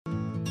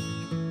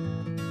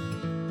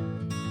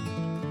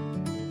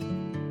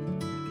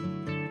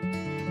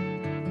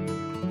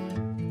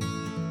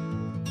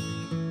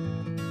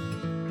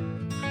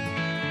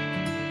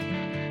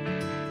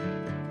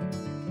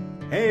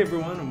Hey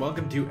everyone, and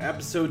welcome to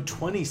episode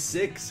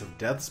 26 of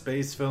Death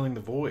Space Filling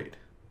the Void.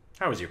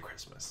 How was your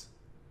Christmas?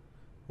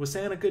 Was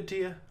Santa good to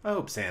you? I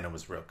hope Santa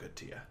was real good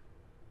to you.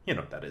 You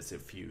know what that is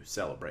if you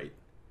celebrate.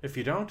 If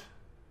you don't,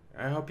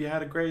 I hope you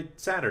had a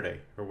great Saturday,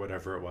 or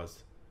whatever it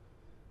was.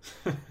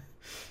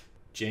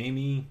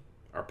 Jamie,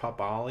 our pup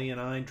Ollie, and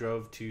I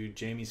drove to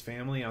Jamie's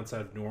family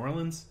outside of New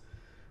Orleans,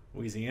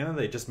 Louisiana.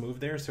 They just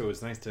moved there, so it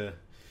was nice to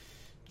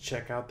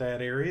check out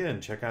that area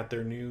and check out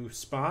their new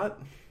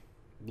spot.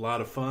 A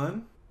lot of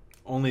fun.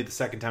 Only the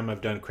second time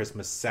I've done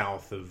Christmas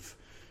south of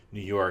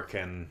New York,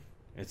 and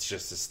it's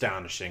just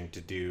astonishing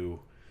to do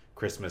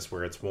Christmas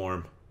where it's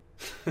warm.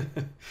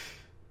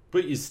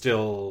 But you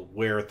still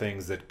wear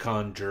things that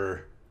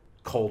conjure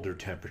colder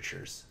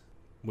temperatures.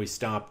 We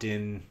stopped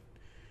in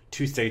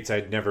two states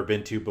I'd never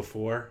been to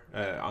before.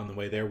 On the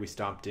way there, we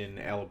stopped in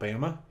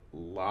Alabama. A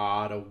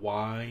lot of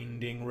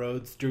winding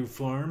roads through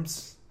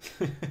farms.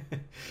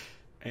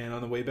 And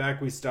on the way back,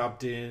 we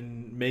stopped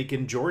in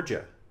Macon,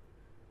 Georgia,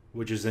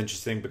 which is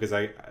interesting because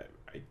I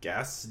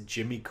guess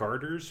Jimmy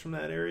Carter's from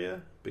that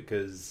area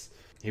because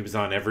he was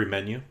on every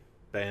menu,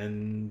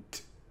 and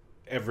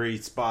every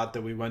spot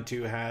that we went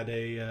to had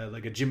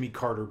a Jimmy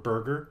Carter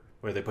burger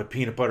where they put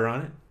peanut butter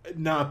on it.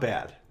 Not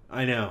bad.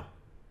 I know.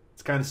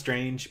 It's kind of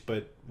strange,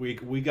 but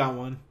we got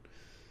one.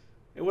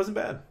 It wasn't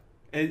bad.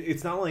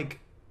 It's not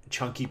like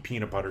chunky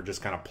peanut butter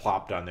just kind of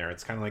plopped on there.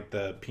 It's kind of like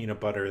the peanut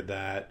butter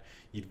that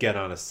you'd get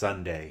on a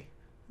sundae.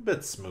 A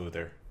bit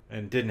smoother.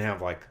 And didn't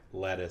have like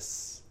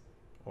lettuce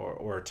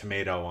or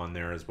tomato on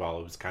there as well.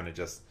 It was kind of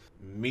just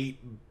meat,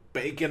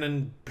 bacon,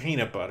 and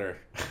peanut butter.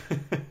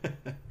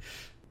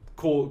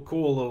 Cool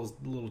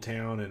little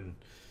town, and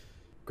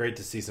great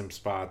to see some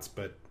spots.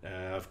 But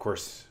of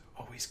course,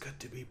 always good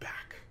to be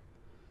back.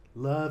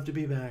 Love to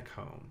be back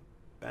home,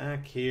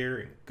 back here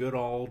in good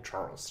old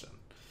Charleston,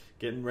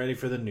 getting ready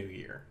for the new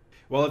year.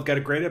 Well, I've got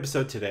a great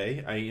episode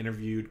today. I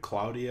interviewed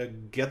Claudia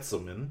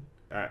Getzelman.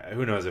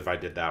 Who knows if I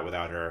did that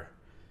without her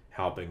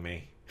helping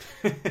me.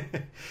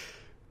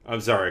 I'm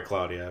sorry,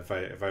 Claudia,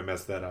 if I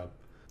messed that up.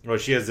 Well,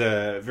 she has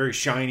a very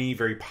shiny,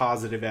 very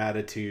positive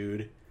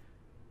attitude,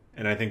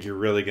 and I think you're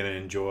really going to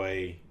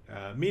enjoy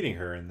meeting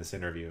her in this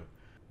interview.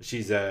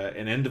 She's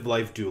an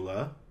end-of-life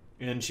doula,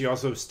 and she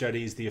also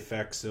studies the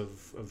effects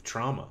of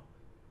trauma,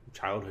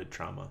 childhood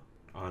trauma,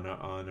 on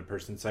a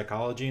person's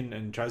psychology,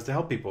 and tries to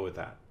help people with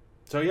that.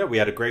 So yeah, we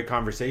had a great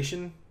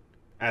conversation.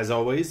 As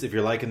always, if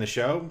you're liking the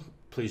show,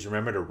 please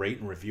remember to rate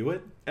and review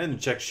it,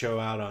 and check the show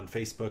out on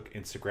Facebook,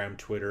 Instagram,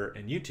 Twitter,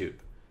 and YouTube.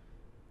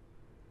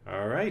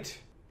 All right,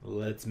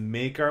 let's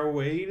make our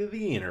way to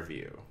the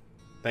interview.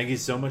 Thank you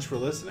so much for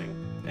listening,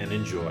 and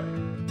enjoy.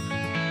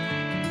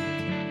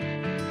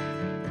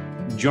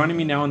 Joining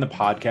me now on the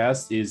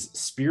podcast is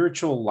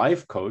spiritual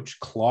life coach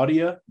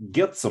Claudia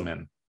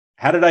Getzelman.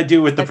 How did I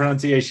do with the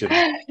pronunciation?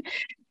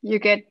 You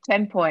get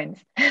 10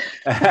 points.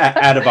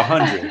 Out of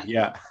 100,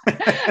 yeah.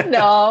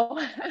 No,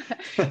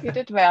 you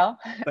did well.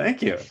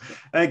 Thank you.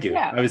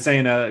 Yeah. I was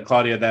saying,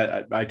 Claudia,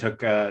 that I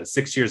took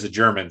 6 years of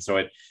German,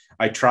 so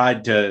I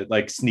tried to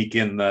sneak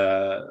in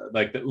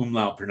the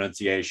umlaut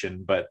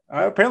pronunciation, but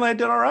apparently I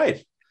did all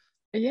right.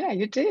 Yeah,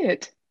 you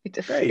did.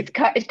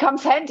 It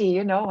comes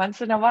handy,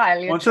 once in a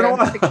while. Once in a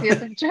while. 6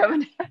 years in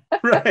German.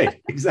 Right,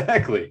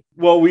 exactly.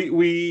 Well,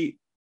 we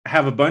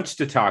have a bunch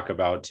to talk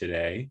about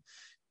today,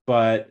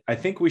 but I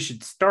think we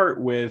should start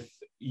with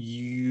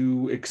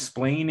you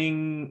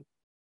explaining.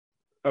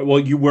 Well,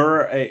 you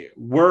were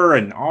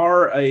and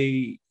are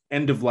a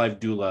end-of-life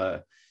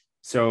doula.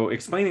 So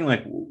explaining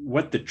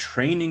what the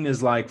training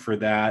is like for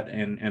that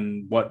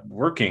and what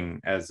working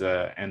as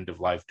a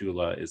end-of-life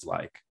doula is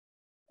like.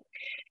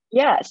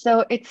 Yeah,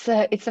 so it's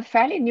a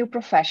fairly new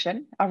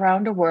profession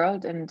around the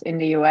world, and in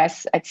the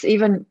US. I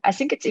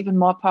think it's even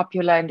more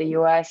popular in the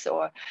US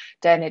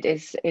than it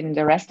is in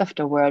the rest of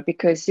the world,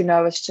 because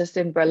I was just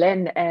in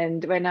Berlin,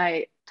 and when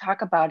I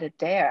talk about it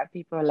there,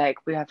 people are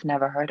like, we have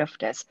never heard of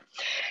this.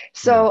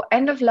 So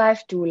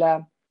end-of-life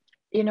doula,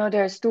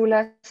 there's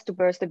doulas to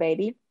birth the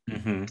baby.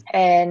 Mm-hmm.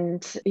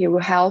 And you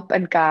help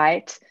and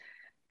guide.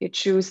 You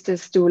choose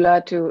this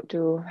doula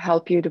to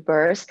help you to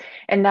birth.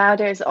 And now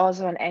there's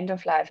also an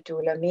end-of-life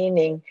doula,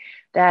 meaning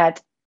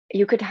that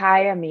you could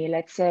hire me.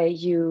 Let's say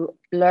you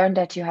learn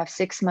that you have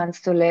 6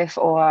 months to live,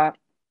 or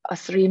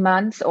 3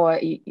 months, or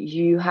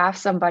you have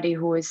somebody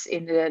who is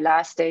in the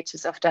last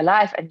stages of their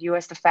life, and you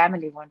as the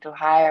family want to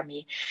hire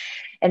me.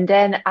 And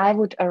then I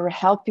would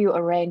help you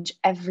arrange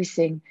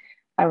everything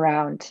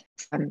around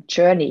some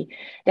journey.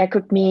 That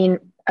could mean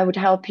I would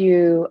help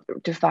you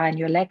define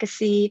your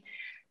legacy.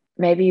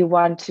 Maybe you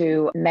want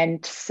to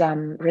mend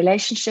some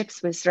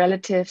relationships with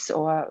relatives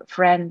or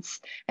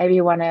friends. Maybe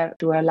you want to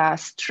do a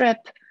last trip.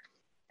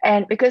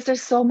 And because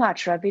there's so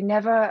much, right? We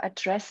never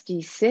address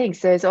these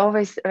things. There's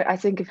always, I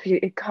think, if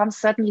it comes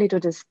suddenly to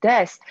this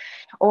death,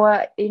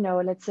 or,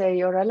 let's say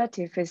your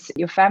relative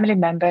your family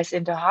member is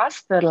in the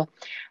hospital,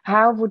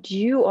 how would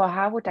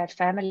that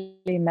family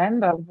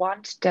member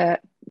want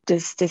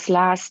this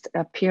last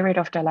period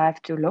of their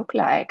life to look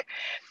like?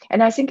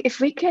 And I think if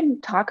we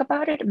can talk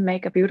about it and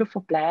make a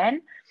beautiful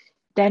plan,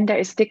 then there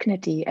is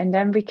dignity, and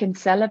then we can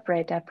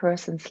celebrate that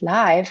person's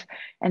life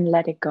and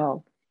let it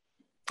go,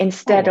 Oh,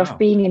 instead of wow.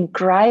 being in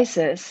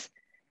crisis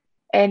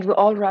and we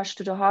all rush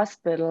to the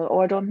hospital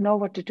or don't know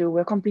what to do.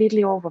 We're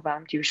completely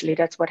overwhelmed. Usually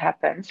that's what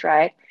happens,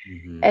 right?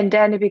 Hmm. And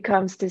then it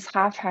becomes this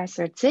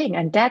haphazard thing,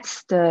 and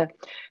that's the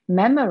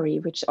memory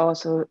which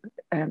also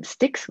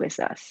sticks with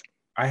us.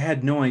 I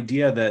had no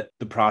idea that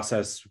the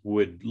process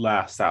would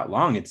last that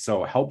long. It's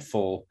so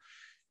helpful.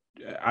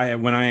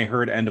 When I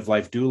heard end of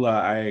life doula,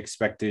 I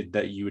expected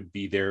that you would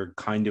be there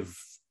kind of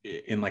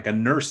in like a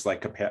nurse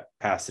like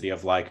capacity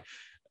of like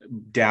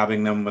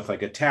dabbing them with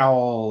like a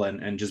towel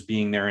and just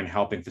being there and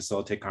helping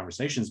facilitate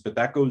conversations. But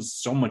that goes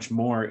so much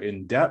more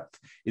in depth.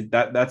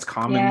 That's Yeah.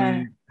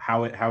 commonly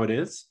how it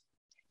is?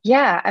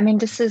 Yeah, I mean,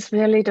 this is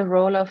really the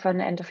role of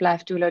an end of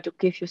life doula, to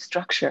give you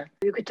structure.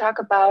 You could talk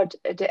about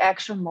the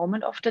actual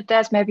moment of the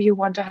death. Maybe you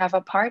want to have a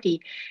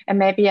party, and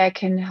maybe I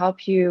can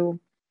help you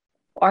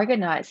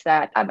organize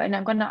that. And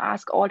I'm going to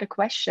ask all the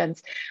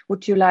questions.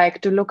 Would you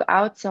like to look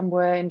out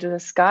somewhere into the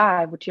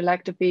sky? Would you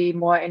like to be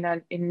more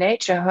in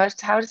nature?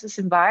 How is this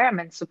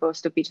environment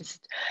supposed to be?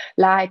 Just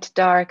light,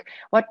 dark?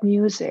 What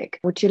music?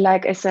 Would you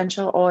like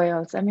essential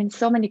oils? I mean,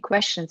 so many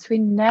questions. We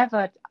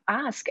never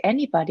ask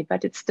anybody,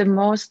 but it's the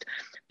most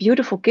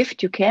beautiful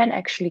gift you can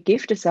actually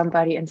give to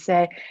somebody and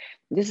say,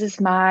 this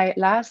is my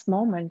last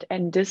moment,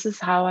 and this is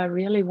how I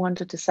really want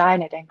to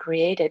design it and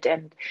create it,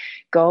 and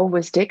go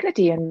with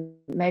dignity. And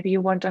maybe you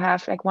want to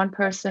have like one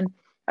person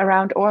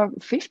around or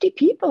 50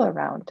 people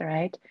around,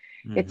 right?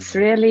 It's Mm-hmm.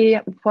 really,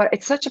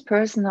 it's such a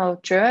personal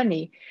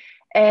journey.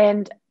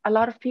 And a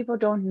lot of people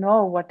don't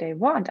know what they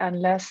want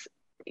unless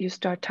you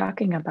start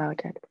talking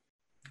about it.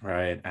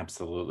 Right,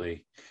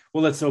 absolutely.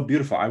 Well, that's so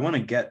beautiful. I want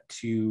to get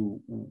to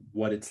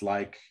what it's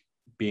like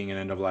being an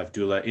end of life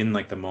doula in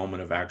like the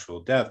moment of actual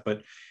death,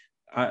 but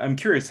I'm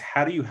curious,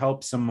 how do you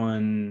help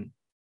someone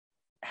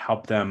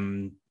help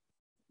them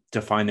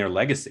define their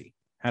legacy?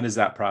 How does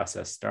that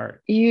process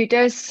start?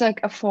 There's like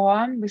a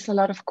form with a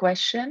lot of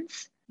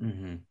questions.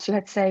 Mm-hmm. So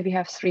let's say we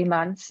have 3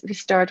 months. We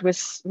start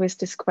with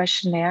this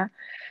questionnaire,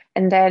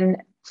 and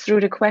then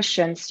through the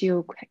questions,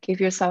 you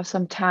give yourself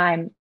some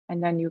time,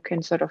 and then you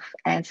can sort of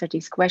answer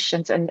these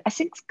questions. And I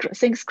think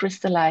things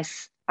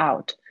crystallize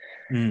out.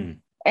 Mm.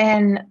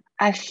 And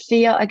I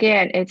feel,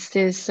 again, it's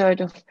this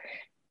sort of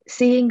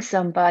seeing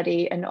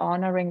somebody and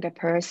honoring the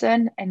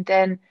person, and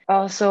then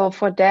also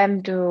for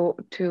them to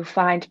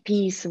find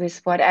peace with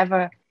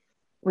whatever,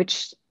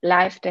 which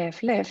life they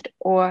have lived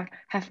or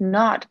have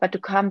not, but to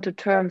come to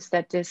terms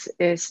that this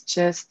is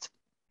just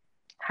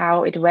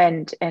how it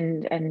went,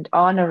 and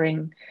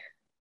honoring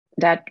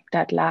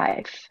that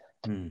life.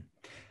 Mm.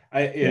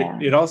 It Yeah.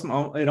 it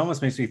also it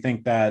almost makes me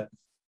think that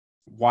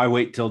why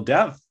wait till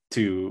death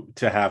to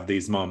have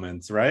these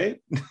moments, right?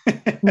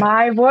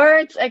 My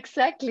words,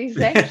 exactly.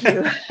 Thank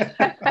you.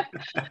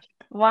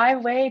 Why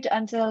wait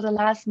until the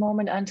last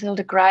moment, until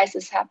the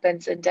crisis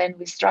happens, and then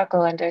we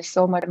struggle and there's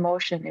so much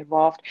emotion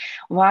involved?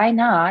 Why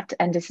not?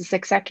 And this is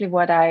exactly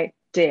what I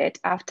did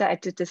after I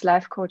did this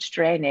life coach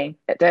training,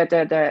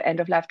 the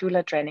end of life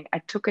doula training. I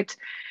took it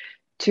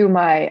to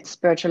my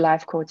spiritual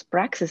life coach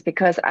praxis,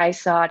 because I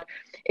thought,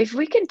 if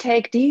we can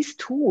take these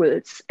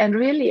tools and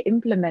really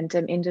implement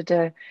them into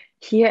the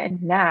here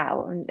and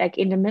now, and like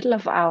in the middle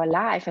of our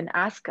life, and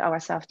ask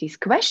ourselves these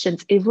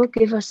questions, it will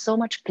give us so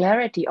much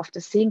clarity of the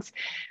things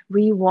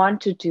we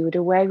want to do,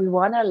 the way we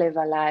want to live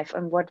our life,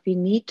 and what we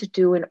need to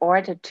do in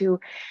order to,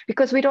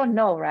 because we don't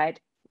know, right?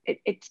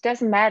 It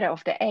doesn't matter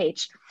of the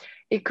age.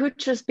 It could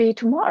just be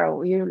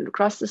tomorrow you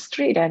cross the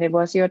street and it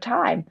was your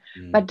time.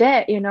 Mm. But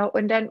there,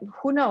 and then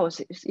who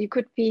knows? You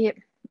could be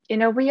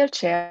in a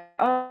wheelchair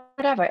or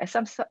whatever.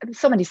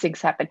 So many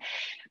things happen.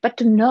 But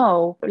to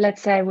know,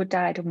 let's say I would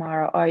die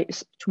tomorrow, or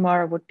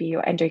tomorrow would be,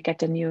 and you get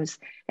the news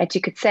that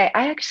you could say,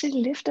 I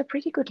actually lived a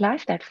pretty good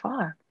life that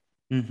far.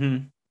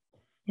 Mm-hmm.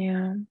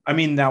 Yeah. I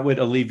mean, that would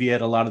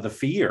alleviate a lot of the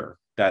fear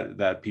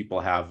that people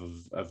have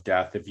of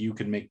death if you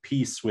can make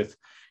peace with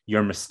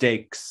your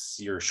mistakes,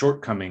 your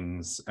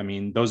shortcomings. I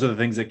mean, those are the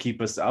things that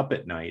keep us up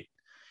at night.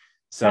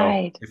 So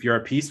Right. if you're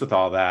at peace with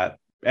all that,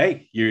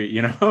 hey,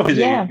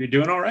 Yeah. you're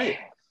doing all right.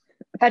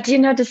 But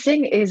the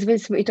thing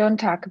is, we don't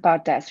talk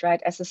about death,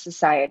 right? As a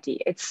society,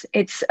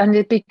 and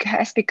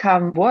has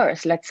become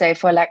worse. Let's say,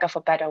 for lack of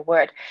a better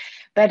word.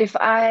 But if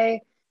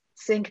I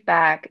think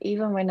back,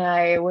 even when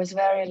I was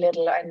very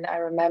little, and I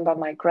remember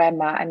my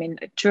grandma. I mean,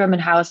 German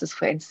houses,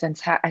 for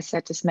instance, I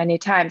said this many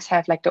times,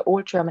 have like the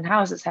old German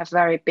houses have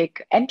very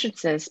big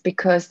entrances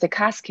because the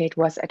cascade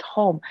was at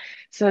home.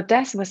 So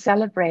death was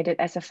celebrated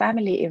as a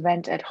family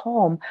event at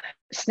home.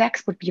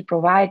 Snacks would be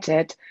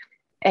provided,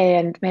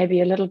 and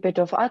maybe a little bit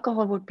of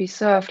alcohol would be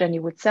served, and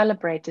you would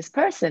celebrate this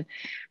person.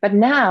 But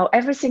now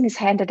everything is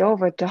handed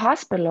over to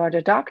hospital or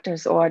the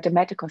doctors or the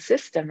medical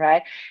system,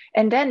 right?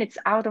 And then it's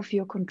out of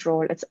your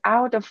control. It's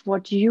out of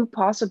what you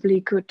possibly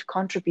could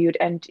contribute.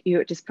 And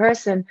this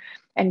person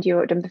and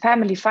the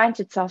family finds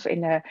itself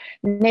in a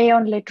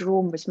neon lit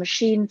room with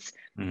machines,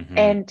 Mm-hmm.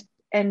 and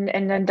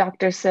then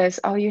doctor says,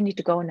 oh, you need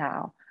to go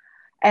now.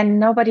 and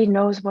nobody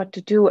knows what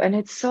to do, and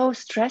it's so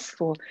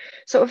stressful.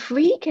 So if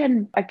we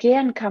can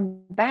again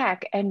come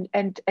back, and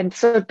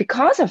so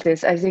because of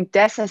this, I think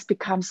death has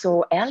become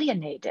so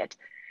alienated,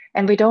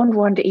 and we don't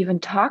want to even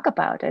talk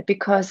about it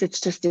because it's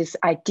just this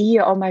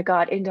idea, oh my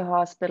God, in the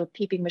hospital,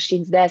 peeping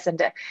machines, this and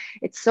that.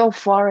 It's so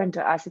foreign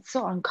to us. It's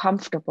so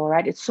uncomfortable,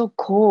 right? It's so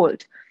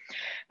cold.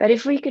 But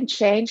if we can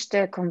change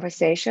the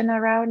conversation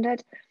around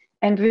it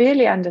and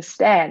really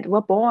understand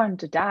we're born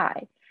to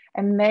die,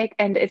 and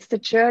it's the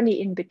journey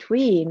in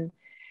between.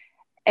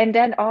 And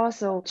then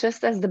also,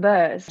 just as the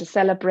birth, the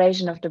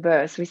celebration of the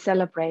birth, we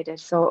celebrate it.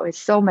 So it's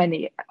so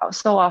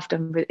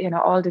often,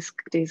 all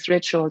these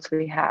rituals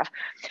we have,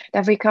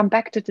 that we come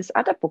back to this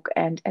other book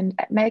and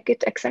make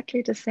it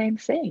exactly the same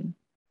thing.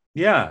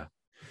 Yeah.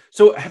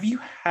 So have you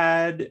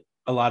had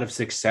a lot of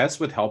success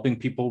with helping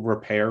people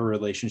repair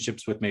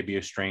relationships with maybe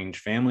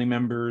estranged family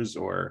members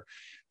or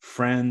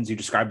friends? You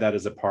described that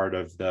as a part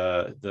of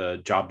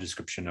the job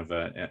description of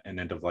an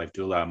end of life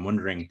doula. I'm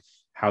wondering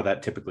how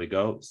that typically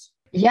goes.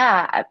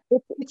 Yeah,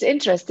 it's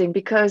interesting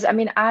because I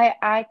mean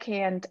I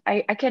can't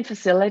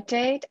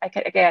facilitate.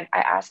 I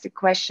ask the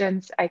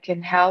questions. I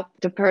can help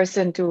the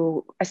person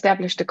to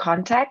establish the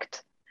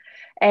contact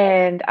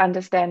and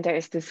understand there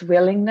is this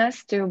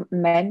willingness to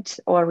mend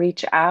or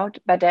reach out,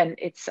 but then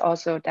it's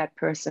also that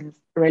person's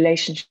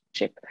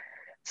relationship.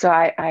 So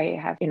I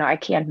have, I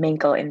can't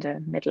mingle in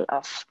the middle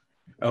of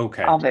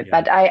it, Yeah.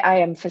 but I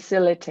am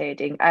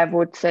facilitating. I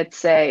would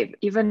say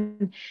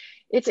even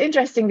it's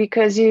interesting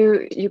because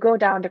you go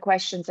down the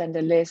questions and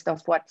the list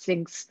of what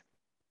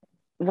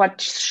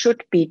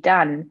should be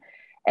done,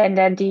 and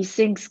then these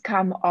things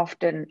come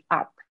often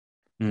up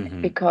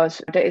Mm-hmm.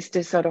 because there is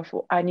this sort of,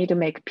 I need to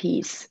make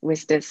peace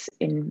with this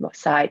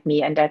inside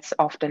me, and that's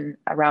often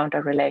around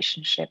a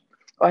relationship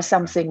or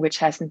something which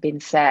hasn't been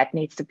said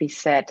needs to be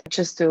said,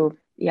 just to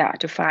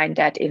find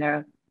that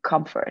inner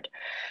comfort.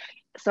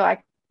 So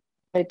I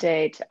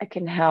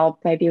can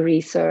help, maybe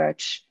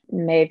research,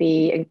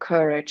 maybe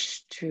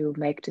encourage to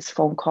make this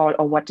phone call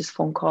or what this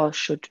phone call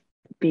should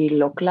be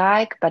look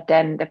like, but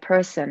then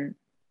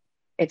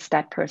it's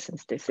that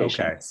person's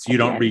decision. Okay. So you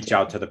don't reach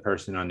out to the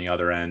person on the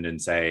other end and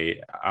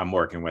say, I'm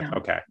working with, No.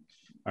 okay.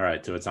 All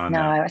right. So it's on No,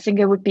 them. I think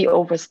it would be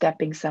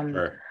overstepping some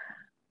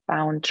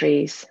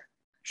boundaries.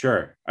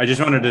 Sure. I just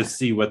wanted to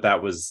see what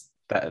that was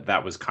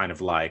kind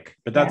of like.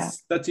 But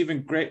that's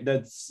even great.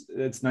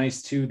 It's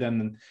nice too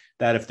then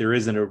that if there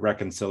isn't a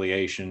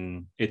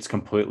reconciliation, it's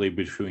completely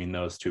between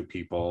those two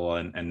people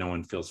and no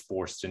one feels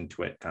forced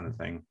into it, kind of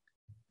thing.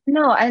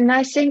 No, and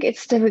I think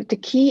it's the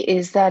key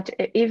is that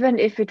even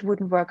if it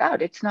wouldn't work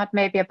out, it's not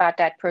maybe about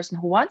that person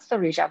who wants to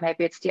reach out.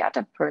 Maybe it's the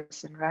other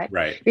person, right?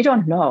 Right. We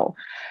don't know.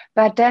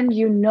 But then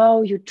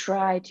you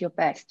tried your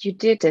best. You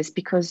did this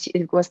because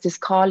it was this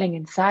calling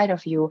inside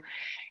of you.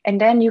 And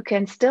then you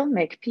can still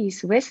make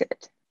peace with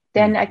it.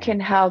 Then I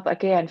can help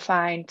again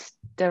find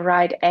the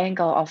right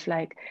angle of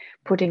like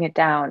putting it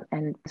down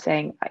and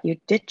saying, you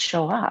did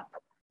show up.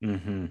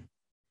 Mm-hmm.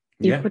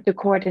 You put the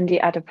cord in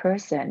the other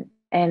person.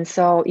 And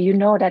so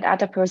that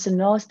other person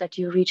knows that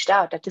you reached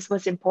out, that this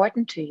was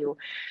important to you.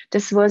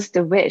 This was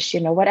the wish,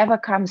 whatever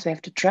comes, we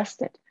have to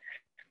trust it.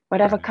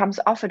 Whatever comes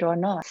off it or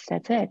not,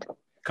 that's it.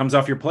 Comes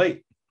off your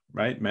plate,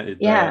 right?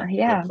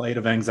 The plate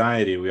of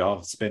anxiety we all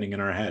have spinning in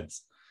our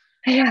heads.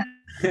 Yeah.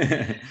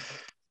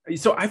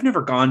 So I've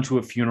never gone to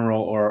a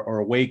funeral or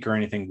a wake or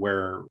anything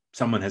where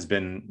someone has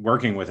been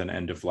working with an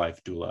end of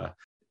life doula.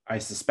 I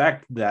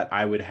suspect that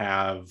I would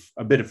have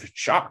a bit of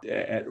shock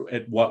at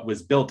what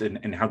was built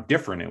and how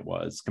different it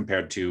was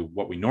compared to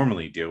what we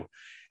normally do.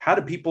 How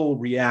do people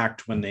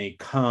react when they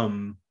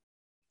come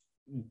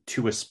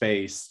to a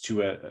space,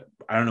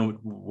 I don't know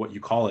what you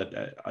call it,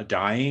 a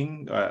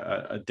dying,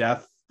 a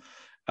death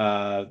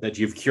that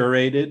you've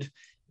curated?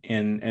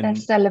 And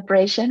that's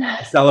celebration.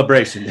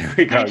 Celebration. There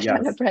we go.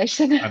 Yes.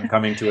 Celebration. I'm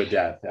coming to a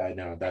death. I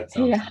know that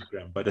sounds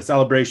grim, but a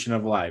celebration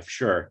of life.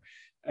 Sure.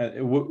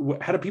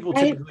 How do people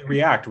typically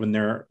react when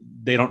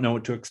they don't know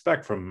what to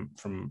expect from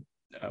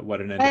what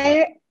an end of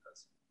life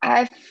is?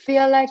 I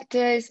feel like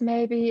there's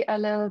maybe a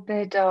little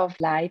bit of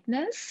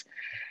lightness,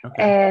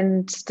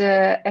 and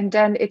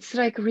then it's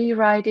like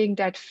rewriting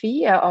that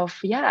fear of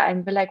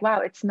and be like,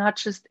 wow, it's not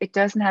just, it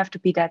doesn't have to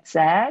be that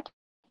sad.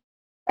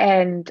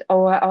 And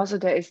also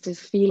there is this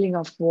feeling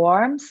of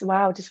warmth.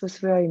 Wow, this was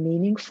very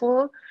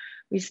meaningful.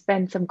 We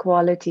spent some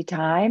quality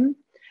time,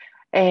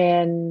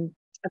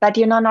 but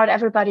not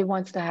everybody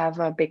wants to have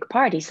a big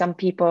party. Some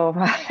people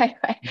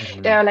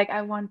they're like,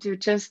 I want to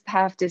just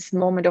have this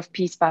moment of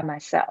peace by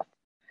myself.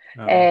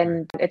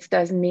 And it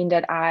doesn't mean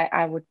that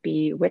I would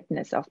be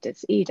witness of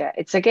this either.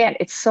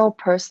 It's so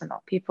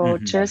personal. People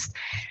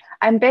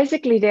I'm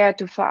basically there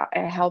to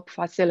help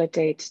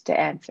facilitate the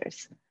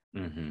answers.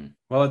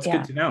 Well, it's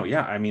good to know.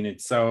 Yeah. I mean, it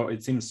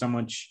seems so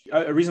much.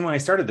 A reason why I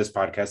started this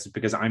podcast is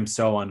because I'm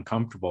so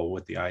uncomfortable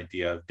with the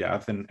idea of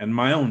death and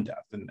my own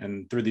death.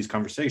 And through these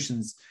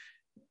conversations,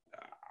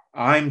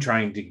 I'm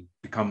trying to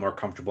become more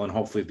comfortable, and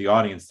hopefully the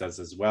audience does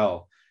as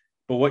well.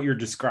 But what you're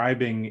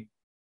describing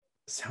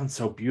sounds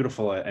so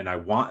beautiful. And I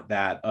want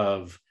that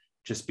of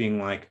just being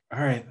like, all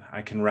right,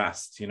 I can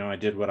rest. I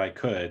did what I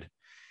could.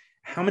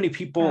 How many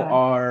people Yeah.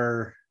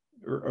 are,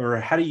 or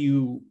how do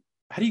you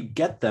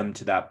get them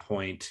to that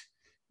point,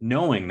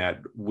 knowing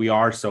that we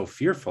are so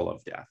fearful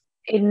of death?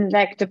 In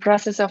like the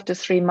process of the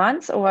 3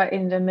 months or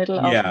in the middle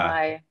of Yeah,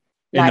 my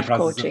in the life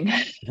process of coaching?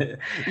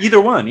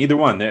 either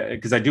one,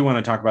 because I do want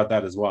to talk about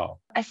that as well.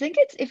 I think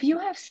it's if you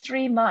have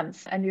 3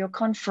 months and you're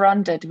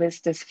confronted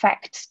with this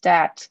fact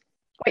that,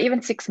 or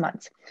even 6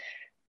 months,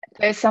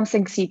 there's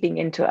something seeping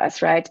into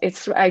us, right?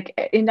 It's like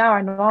in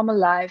our normal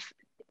life,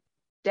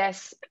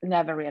 death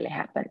never really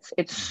happens.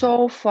 It's Mhm.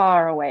 so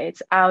far away.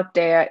 It's out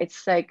there.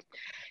 It's like,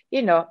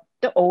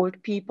 the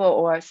old people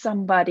or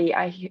somebody,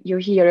 you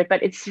hear it,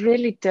 but it's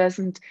really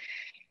doesn't,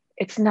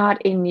 it's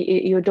not in,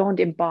 you don't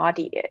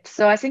embody it.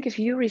 So I think if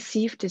you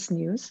receive this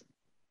news,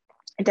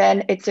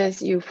 then it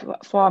says you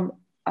form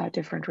a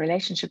different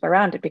relationship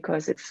around it,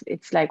 because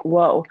it's like,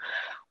 whoa,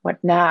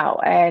 what now?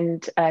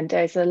 And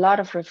there's a lot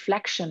of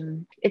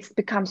reflection. It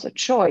becomes a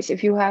choice.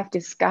 If you have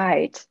this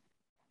guide,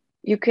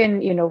 you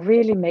can,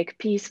 really make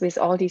peace with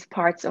all these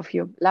parts of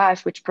your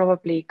life which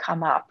probably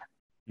come up.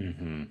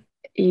 Mm-hmm.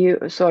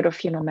 You sort of,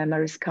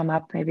 memories come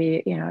up,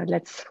 maybe,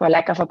 let's, for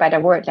lack of a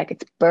better word, like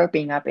it's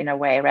burping up in a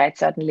way, right?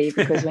 Suddenly,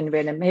 because when we're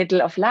in the middle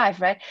of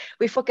life, right,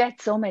 we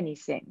forget so many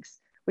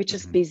things. We're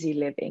just Mm-hmm. busy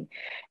living.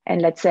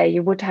 And let's say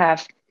you would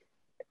have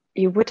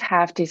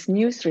this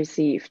news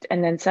received,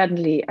 and then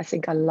suddenly I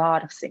think a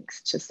lot of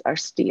things just are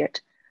steered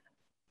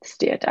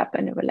up,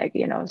 and it were like,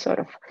 sort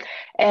of.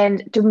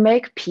 And to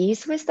make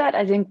peace with that,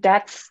 I think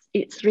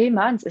 3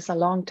 months is a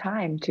long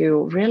time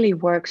to really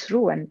work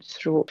through and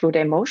through the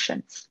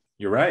emotions.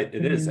 You're right.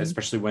 It is, Mm.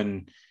 especially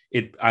when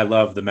I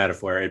love the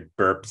metaphor. It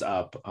burps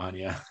up on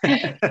you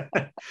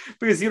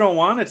because you don't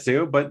want it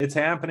to, but it's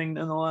happening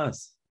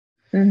nonetheless.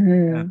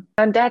 Yeah.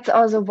 And that's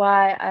also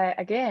why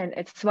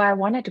it's why I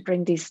wanted to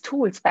bring these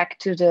tools back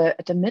to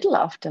the middle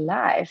of the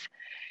life,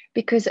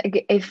 because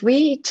if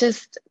we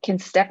just can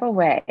step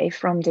away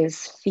from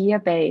this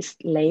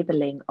fear-based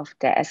labeling of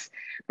death,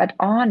 but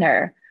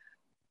honor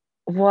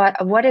what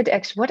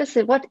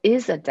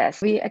is a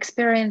death. We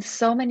experience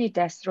so many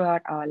deaths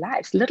throughout our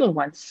lives, little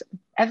ones,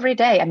 every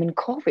day. I mean,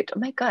 COVID, oh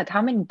my God,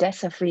 how many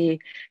deaths have we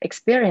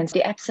experienced?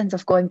 The absence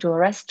of going to a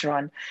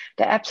restaurant,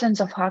 the absence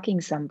of hugging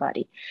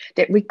somebody,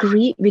 that we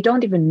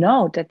don't even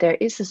know that there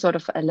is a sort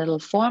of a little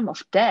form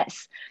of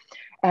death.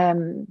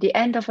 The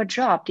end of a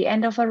job, the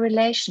end of a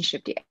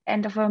relationship, the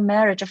end of a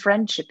marriage, a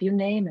friendship, you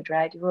name it,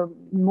 right? You were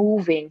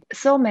moving.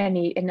 So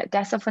many, in the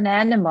death of an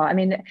animal. I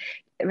mean,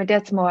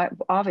 that's more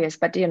obvious,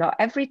 but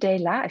everyday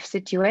life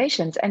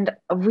situations, and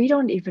we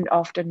don't even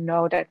often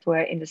know that we're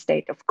in a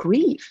state of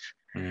grief.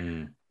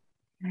 Mm.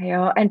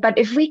 And but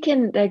if we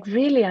can like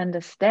really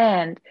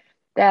understand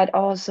that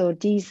also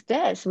these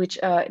deaths, which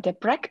the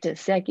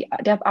practice, like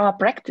they're our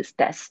practice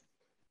deaths,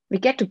 we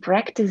get to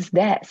practice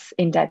death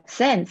in that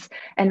sense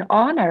and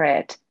honor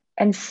it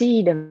and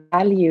see the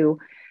value.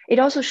 It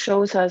also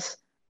shows us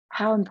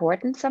how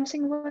important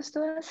something was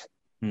to us.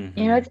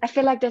 Mm-hmm. I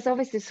feel like there's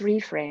always this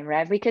reframe,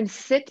 right? We can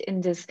sit in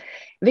this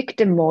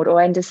victim mode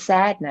or in this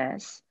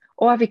sadness,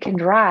 or we can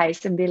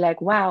rise and be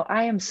like, wow,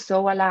 I am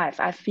so alive.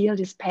 I feel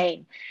this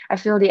pain. I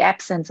feel the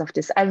absence of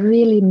this. I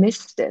really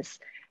miss this.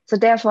 So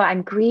therefore,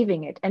 I'm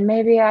grieving it. And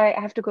maybe I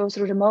have to go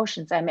through the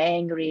motions. I'm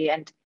angry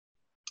and,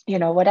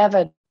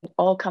 whatever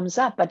all comes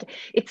up. But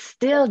it's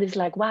still this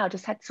like, wow,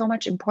 this had so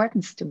much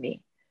importance to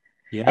me.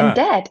 And Yeah,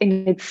 that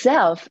in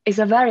itself is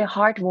a very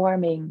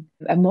heartwarming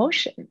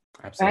emotion,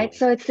 right? absolutely.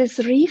 So it's this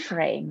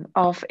reframe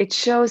of it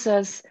shows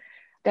us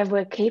that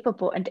we're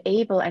capable and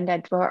able and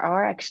that we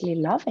are actually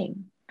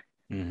loving.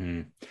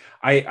 Mm-hmm.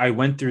 I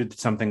went through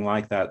something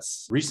like that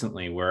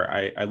recently, where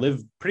I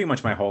lived pretty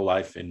much my whole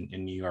life in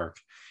New York.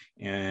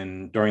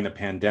 And during the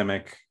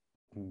pandemic,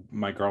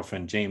 my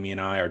girlfriend Jamie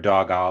and I, our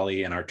dog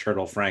Ollie, and our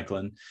turtle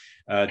Franklin,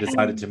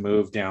 decided to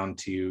move down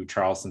to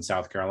Charleston,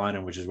 South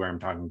Carolina, which is where I'm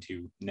talking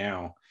to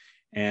now.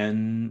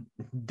 And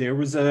there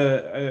was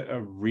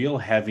a real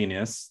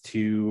heaviness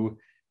to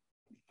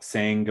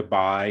saying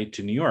goodbye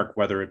to New York,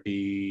 whether it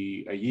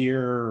be a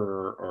year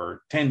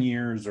or 10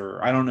 years,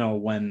 or I don't know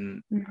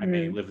when I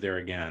may Mm-hmm. live there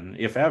again,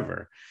 if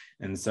ever.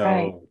 And Right.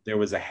 so there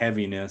was a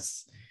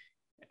heaviness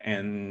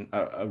and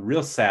a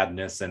real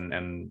sadness,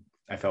 and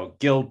I felt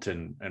guilt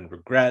and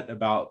regret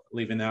about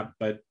leaving that.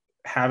 But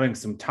having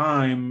some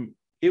time,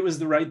 it was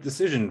the right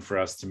decision for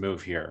us to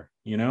move here,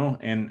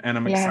 and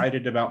I'm Yeah.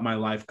 excited about my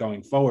life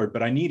going forward,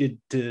 but I needed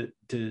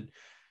to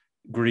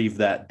grieve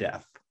that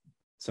death.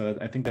 So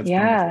I think that's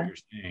pretty much what Yeah.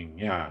 you're saying.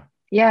 Yeah.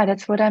 Yeah,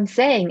 that's what I'm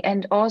saying.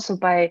 And also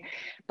by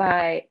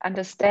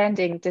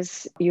understanding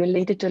this, you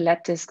needed to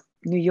let this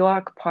New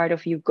York part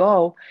of you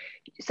go.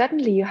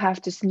 Suddenly you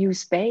have this new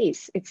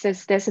space. It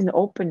says there's an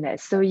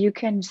openness. So you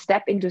can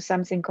step into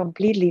something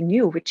completely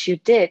new, which you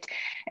did,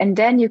 and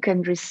then you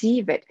can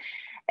receive it.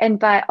 And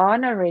by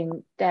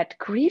honoring that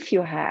grief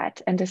you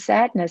had and the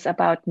sadness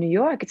about New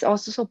York, it's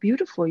also so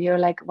beautiful. You're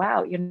like,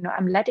 wow,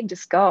 I'm letting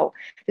this go.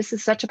 This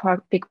is such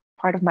a big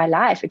part of my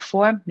life. It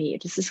formed me.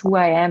 This is who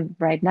I am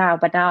right now.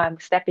 But now I'm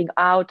stepping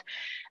out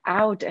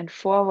and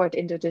forward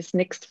into this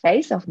next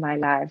phase of my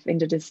life,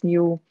 into this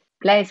new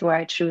place where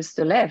I choose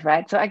to live,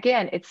 right? So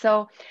again, it's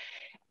so,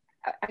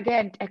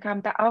 again,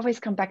 I always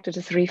come back to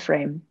this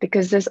reframe,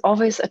 because there's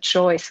always a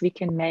choice we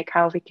can make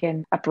how we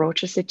can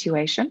approach a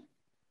situation.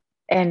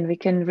 And we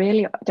can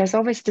really, there's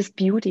always this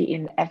beauty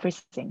in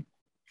everything.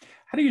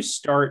 How do you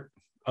start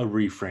a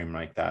reframe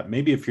like that?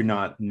 Maybe if you're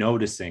not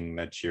noticing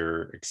that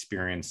you're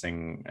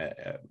experiencing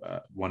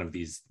one of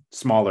these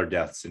smaller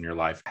deaths in your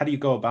life, how do you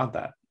go about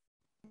that?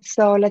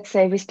 So let's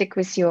say we stick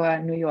with your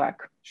New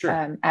York.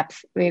 Sure.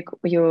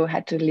 You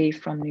had to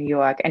leave from New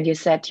York, and you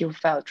said you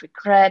felt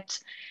regret.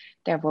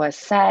 There was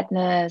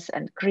sadness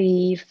and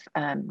grief,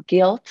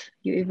 guilt.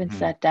 You even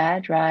said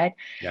that, right?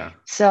 Yeah.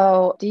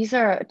 So these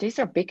are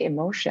big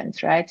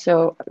emotions, right?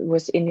 So it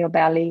was in your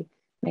belly,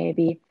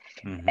 maybe.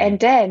 And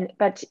then,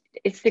 but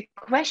it's the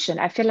question.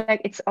 I feel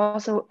like it's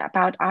also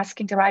about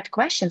asking the right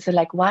questions. So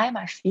like, why am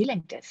I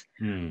feeling this?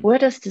 Where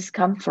does this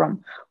come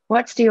from?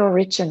 What's the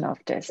origin of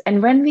this?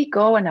 And when we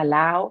go and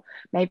allow,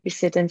 maybe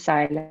sit in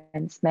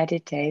silence,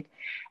 meditate,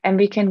 and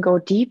we can go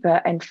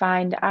deeper and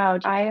find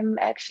out, I am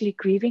actually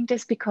grieving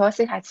this because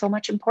it had so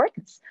much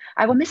importance.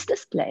 I will miss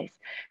this place.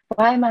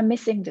 Why am I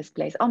missing this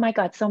place? Oh my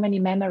God, so many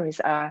memories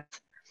are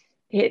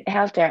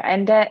held there,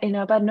 and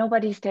but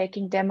nobody's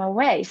taking them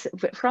away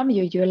from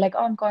you. You're like,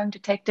 oh, I'm going to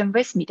take them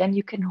with me. Then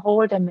you can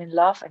hold them in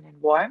love and in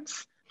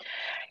warmth.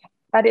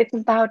 But it's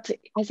about,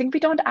 I think we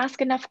don't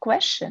ask enough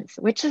questions,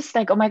 which is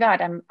like, oh my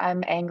God,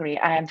 I'm angry,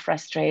 I am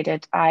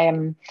frustrated,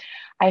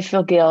 I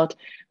feel guilt.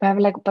 But I'm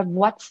like, but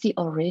what's the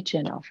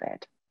origin of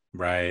it?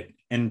 Right.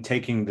 And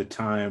taking the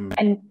time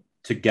and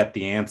to get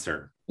the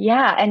answer.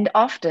 Yeah, and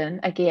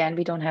often, again,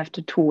 we don't have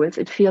the tools.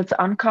 It feels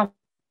uncomfortable,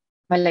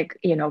 like,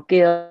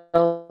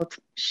 guilt,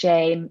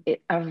 shame,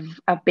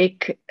 are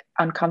big,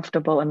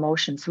 uncomfortable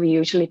emotions. We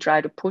usually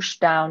try to push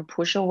down,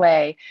 push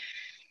away,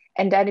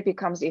 and then it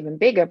becomes even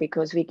bigger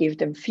because we give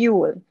them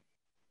fuel,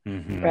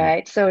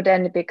 right? So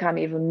then it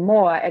becomes even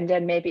more, and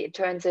then maybe it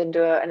turns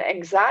into an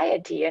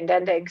anxiety, and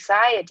then the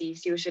anxiety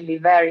is usually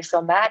very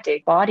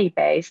somatic,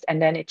 body-based,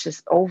 and then it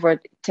just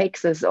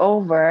takes us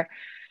over,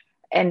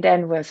 and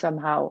then we're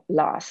somehow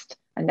lost.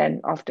 And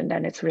then often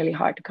then it's really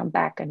hard to come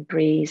back and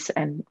breathe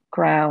and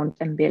ground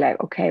and be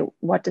like, okay,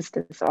 what is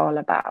this all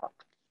about?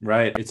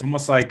 Right. It's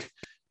almost like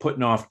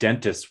putting off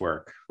dentist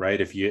work,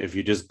 right? If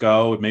you just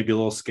go, it may be a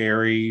little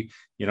scary,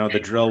 the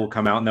drill will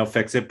come out and they'll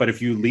fix it. But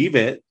if you leave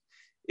it,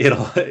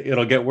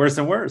 it'll get worse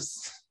and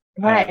worse.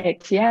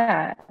 Right.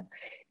 Yeah.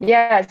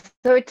 Yeah.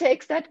 So it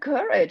takes that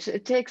courage.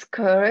 It takes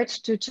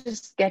courage to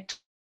just get to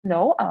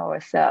know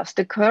ourselves,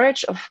 the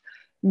courage of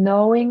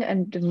knowing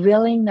and the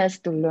willingness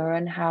to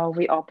learn how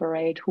we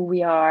operate, who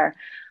we are,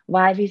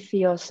 why we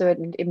feel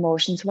certain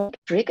emotions, what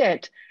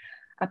triggered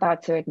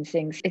about certain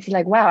things. It's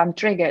like, wow, I'm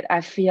triggered.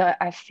 I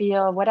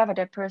feel whatever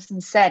that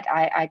person said,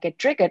 I get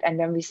triggered. And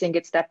then we think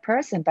it's that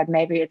person, but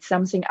maybe it's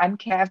something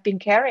I've been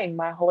carrying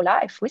my whole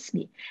life with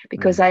me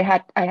because I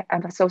have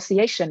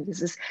association.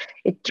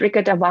 It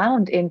triggered a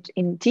wound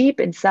in deep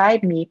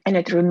inside me. And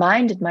it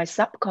reminded my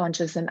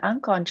subconscious and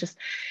unconscious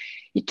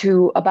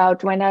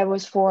about when I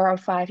was 4 or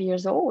 5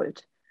 years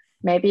old.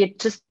 Maybe it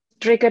just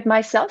triggered my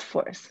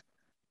self-worth,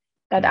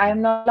 that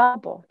I'm not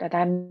lovable, that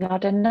I'm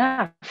not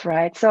enough,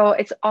 right? So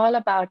it's all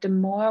about the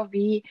more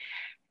we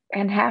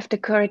can have the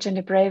courage and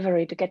the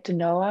bravery to get to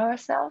know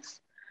ourselves,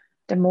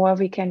 the more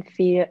we can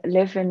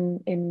live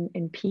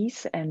in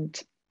peace. And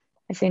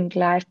I think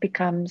life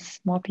becomes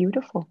more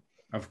beautiful.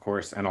 Of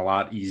course, and a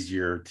lot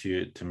easier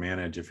to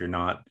manage if you're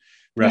not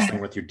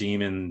wrestling with your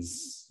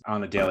demons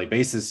on a daily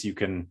basis. You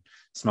can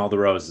smell the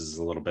roses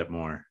a little bit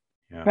more.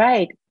 Yeah.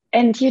 Right.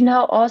 And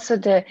also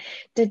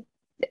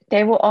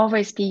they will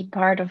always be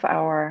part of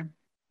our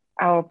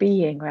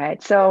being,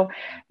 right? So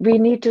we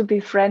need to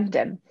befriend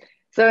them.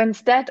 So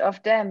instead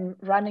of them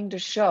running the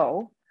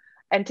show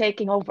and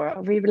taking over,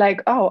 we be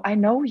like, oh, I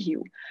know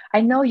you.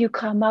 I know you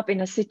come up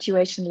in a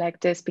situation like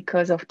this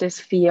because of this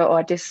fear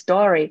or this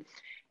story.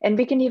 And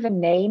we can even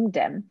name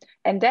them.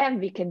 And then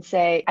we can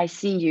say, I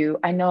see you.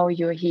 I know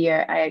you're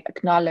here. I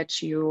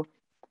acknowledge you.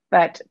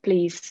 But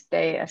please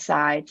stay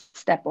aside,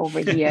 step over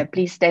here,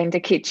 please stay in the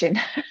kitchen.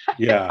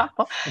 Yeah.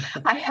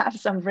 I have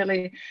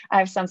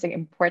something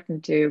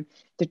important to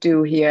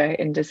do here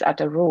in this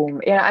other room.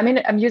 I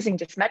mean, I'm using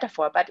this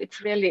metaphor, but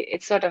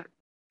it's sort of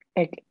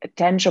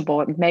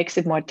tangible. It makes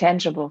it more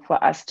tangible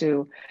for us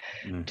to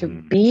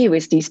be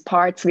with these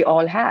parts we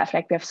all have.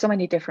 Like we have so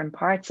many different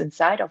parts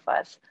inside of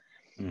us.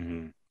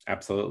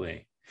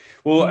 Absolutely.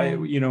 Well,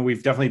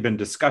 we've definitely been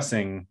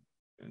discussing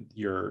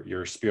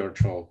your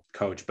spiritual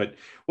coach, but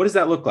what does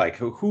that look like?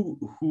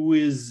 Who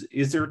is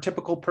there a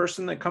typical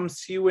person that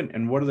comes to you,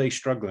 and what are they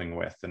struggling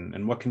with,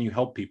 and what can you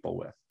help people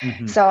with?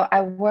 So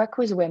I work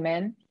with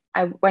women.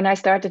 When I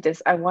started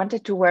this, I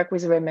wanted to work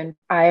with women.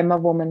 I am a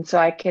woman, so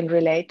I can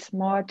relate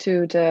more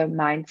to the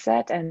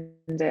mindset and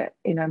the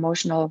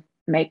emotional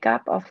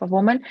makeup of a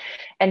woman.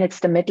 And it's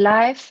the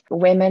midlife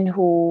women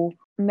who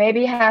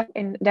maybe have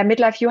in their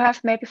midlife, you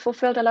have maybe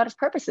fulfilled a lot of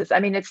purposes. I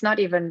mean, it's not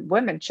even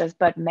women just,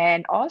 but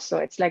men also.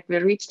 It's like we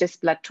reach this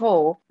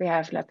plateau. We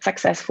have like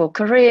successful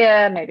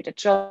career, maybe the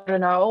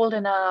children are old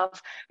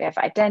enough. We have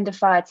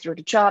identified through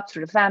the job,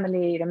 through the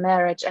family, the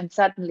marriage, and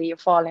suddenly you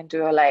fall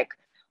into a like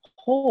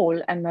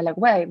hole and we're like,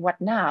 wait, what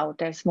now?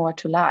 There's more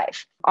to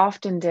life.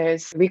 Often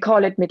we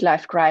call it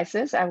midlife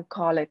crisis. I would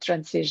call it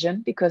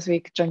transition because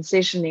we're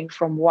transitioning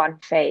from one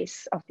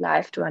phase of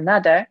life to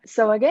another.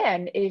 So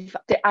again, if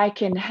I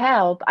can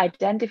help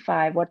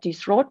identify what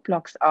these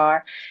roadblocks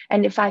are,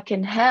 and if I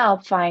can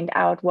help find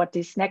out what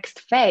this next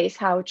phase,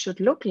 how it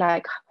should look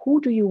like, who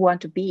do you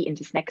want to be in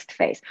this next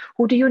phase?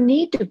 Who do you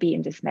need to be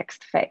in this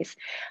next phase?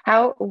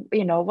 How,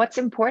 what's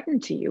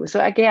important to you?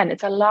 So again,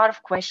 it's a lot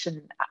of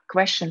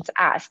questions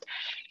asked.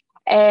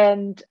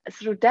 And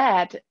through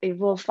that, it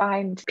will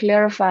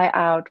clarify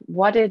out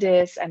what it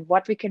is and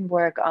what we can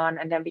work on.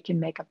 And then we can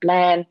make a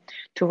plan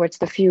towards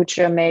the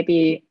future,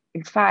 maybe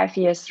in 5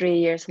 years, 3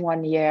 years,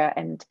 1 year,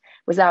 and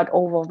without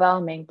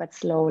overwhelming, but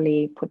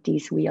slowly put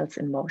these wheels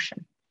in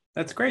motion.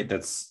 That's great.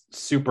 That's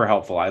super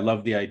helpful. I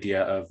love the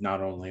idea of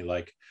not only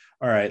like,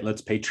 all right,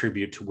 let's pay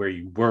tribute to where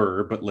you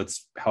were, but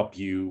let's help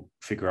you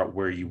figure out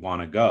where you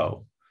want to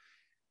go.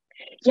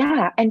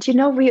 Yeah, and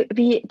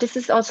we this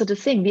is also the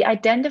thing. We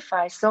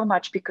identify so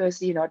much because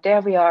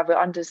there we are. We're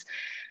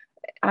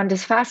on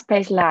this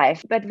fast-paced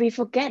life, but we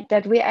forget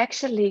that we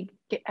actually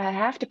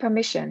have the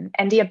permission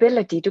and the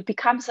ability to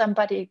become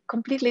somebody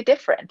completely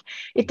different.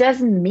 It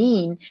doesn't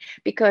mean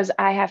because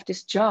I have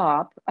this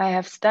job, I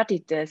have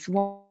studied this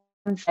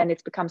once, and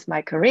it becomes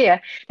my career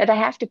that I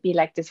have to be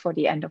like this for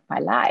the end of my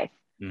life.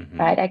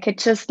 Mm-hmm. Right? I could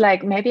just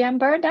like, maybe I'm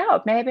burned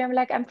out. Maybe I'm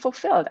like, I'm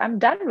fulfilled. I'm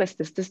done with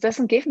this. This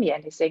doesn't give me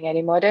anything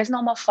anymore. There's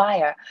no more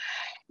fire.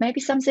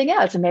 Maybe something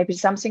else, and maybe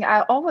something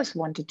I always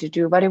wanted to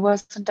do, but it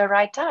wasn't the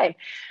right time.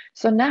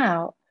 So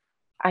now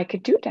I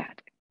could do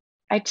that.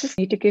 I just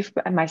need to give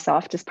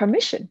myself this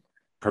permission.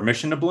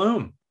 Permission to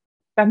bloom.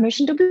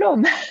 Permission to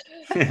bloom.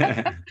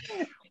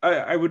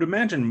 I would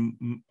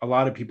imagine a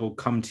lot of people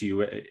come to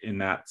you in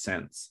that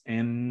sense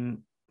and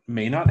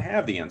may not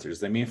have the answers.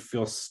 They may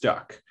feel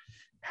stuck.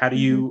 How do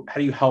you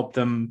help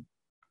them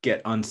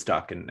get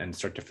unstuck and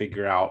start to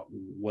figure out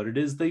what it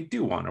is they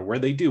do want or where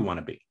they do want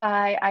to be?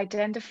 By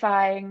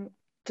identifying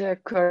the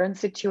current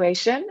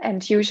situation,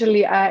 and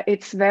usually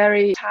it's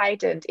very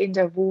tight and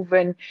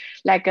interwoven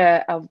like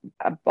a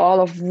ball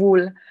of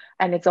wool,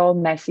 and it's all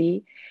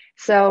messy.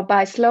 So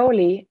by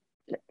slowly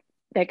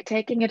like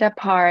taking it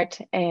apart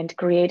and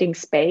creating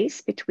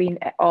space between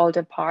all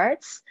the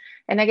parts,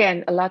 and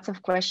again, lots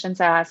of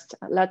questions asked,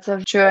 lots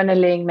of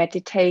journaling,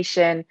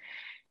 meditation,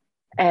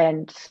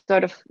 and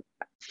sort of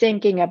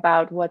thinking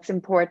about what's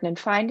important and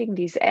finding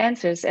these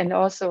answers and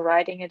also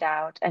writing it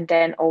out. And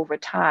then over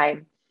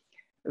time,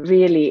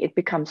 really, it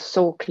becomes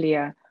so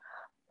clear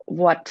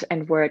what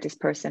and where this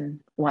person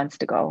wants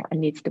to go and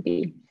needs to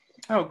be.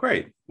 Oh,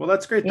 great. Well,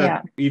 that's great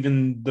that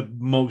even the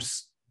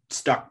most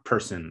stuck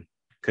person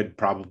could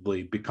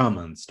probably become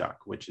unstuck,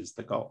 which is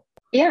the goal.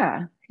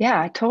 Yeah,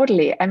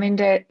 totally. I mean,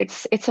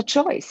 it's a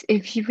choice.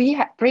 If we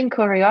bring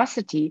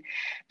curiosity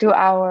to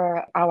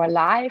our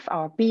life,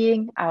 our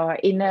being, our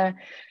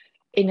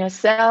inner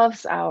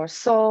selves, our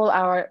soul,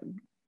 our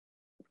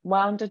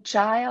wounded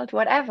child,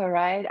 whatever,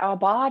 right? Our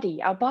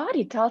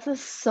body tells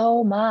us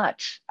so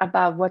much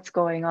about what's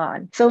going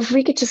on. So if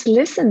we could just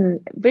listen,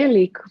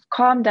 really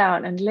calm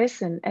down and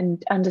listen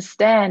and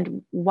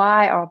understand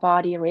why our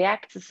body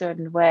reacts a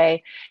certain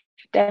way,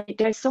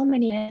 there's so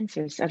many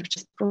answers that are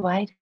just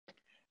provided.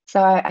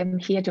 So I'm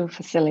here to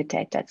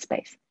facilitate that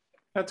space.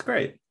 That's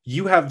great.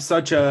 You have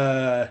such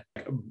a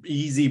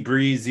easy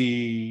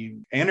breezy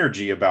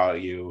energy about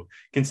you,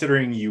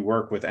 considering you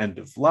work with end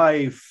of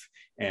life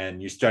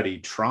and you study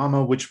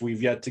trauma, which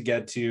we've yet to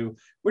get to.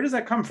 Where does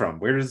that come from?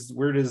 Where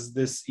does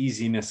this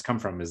easiness come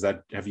from?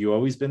 Have you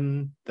always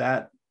been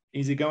that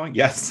easygoing?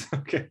 Yes.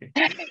 Okay.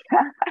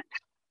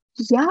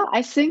 Yeah,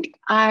 I think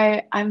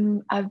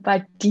I'm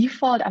by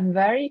default, I'm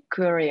very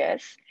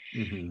curious.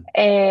 Mm-hmm.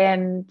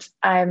 And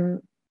I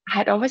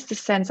had always this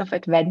sense of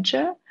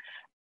adventure,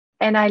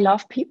 and I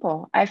love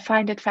people. I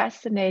find it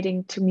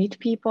fascinating to meet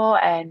people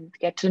and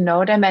get to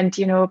know them. And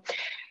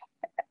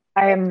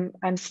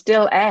I'm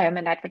still am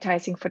an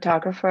advertising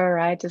photographer,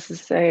 right? This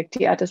is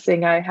the other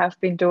thing I have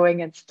been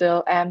doing and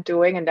still am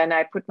doing. And then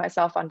I put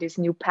myself on this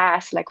new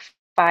path like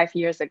 5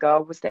 years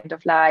ago with the end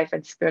of life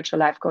and spiritual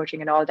life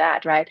coaching and all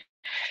that, right?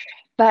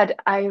 But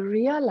I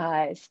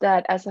realized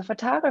that as a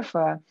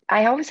photographer,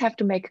 I always have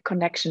to make a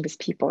connection with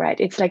people, right?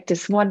 It's like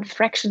this one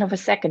fraction of a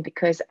second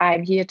because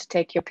I'm here to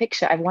take your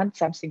picture. I want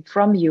something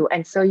from you.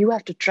 And so you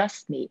have to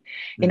trust me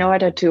in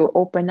order to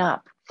open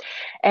up.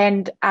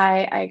 And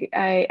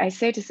I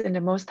say this in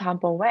the most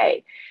humble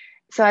way.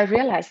 So I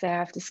realized I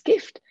have this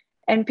gift.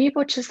 And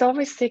people just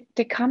always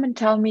they come and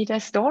tell me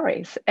their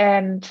stories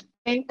and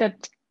think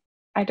that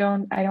I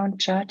don't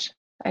judge.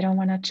 I don't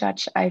want to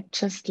judge. I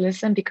just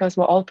listen because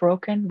we're all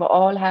broken. We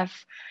all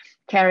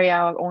carry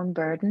our own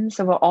burden.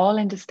 So we're all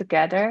in this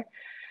together.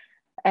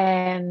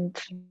 And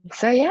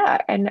so, yeah.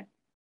 And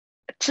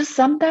just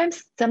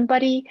sometimes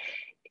somebody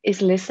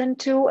is listened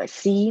to,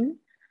 seen.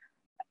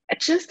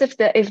 Just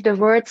if the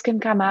words can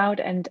come out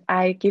and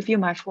I give you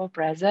my full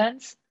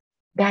presence,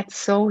 that's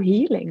so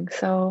healing.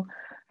 So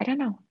I don't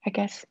know. I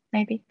guess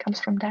maybe it comes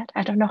from that.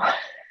 I don't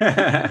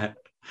know.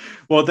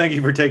 Well, thank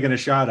you for taking a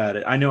shot at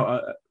it. I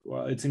know,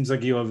 well, it seems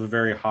like you have a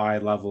very high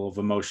level of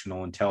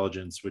emotional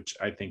intelligence, which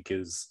I think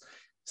is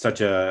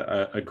such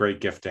a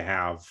great gift to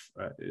have,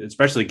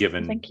 especially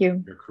given Thank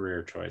you. your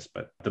career choice.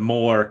 But the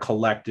more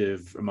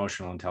collective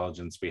emotional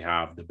intelligence we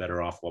have, the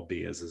better off we'll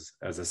be as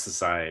a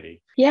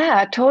society.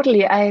 Yeah,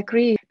 totally. I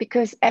agree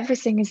because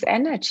everything is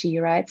energy,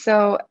 right?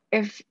 So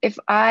if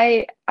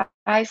I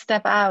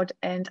step out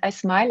and I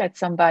smile at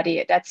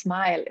somebody, that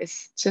smile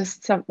is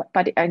just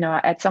somebody I know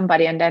at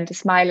somebody, and then the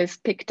smile is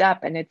picked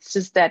up, and it's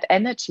just that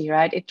energy,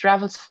 right? It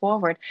travels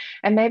forward,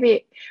 and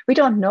maybe we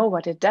don't know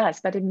what it does,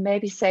 but it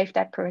maybe saved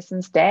that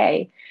person's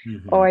day,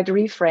 or it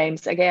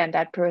reframes again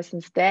that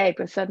person's day.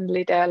 But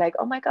suddenly they're like,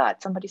 "Oh my God,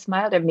 somebody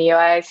smiled at me," or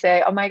I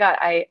say, "Oh my God,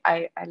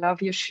 I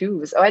love your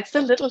shoes," or it's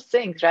the little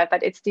things, right?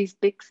 But it's these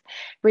big,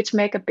 which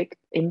make a big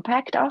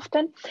impact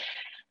often.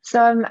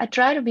 So I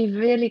try to be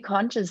really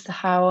conscious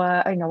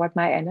how what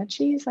my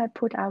energies I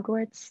put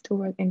outwards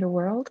to in the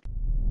world.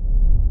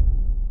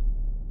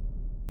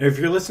 If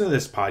you're listening to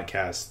this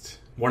podcast,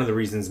 one of the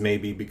reasons may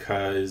be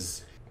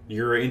because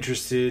you're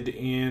interested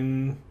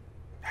in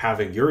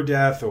having your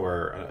death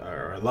or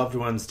a loved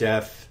one's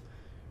death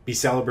be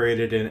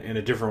celebrated in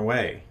a different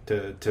way,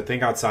 to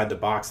think outside the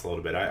box a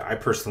little bit. I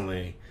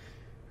personally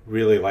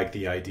really like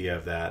the idea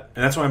of that.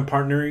 And that's why I'm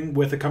partnering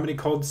with a company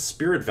called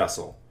Spirit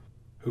Vessel,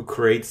 who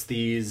creates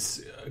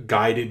these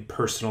guided,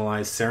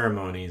 personalized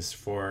ceremonies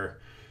for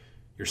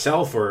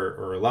yourself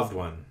or a loved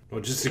one.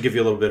 Well, just to give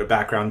you a little bit of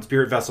background,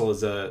 Spirit Vessel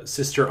is a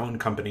sister-owned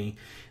company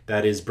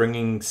that is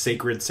bringing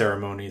sacred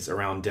ceremonies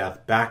around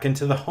death back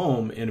into the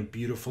home in a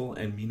beautiful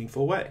and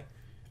meaningful way.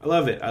 I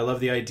love it. I love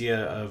the idea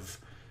of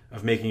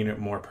making it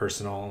more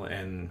personal.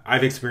 And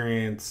I've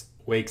experienced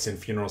wakes and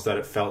funerals that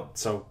it felt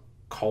so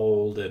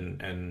cold,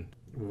 and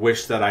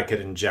wish that I could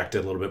inject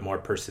a little bit more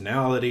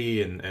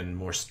personality and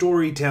more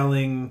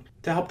storytelling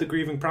to help the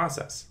grieving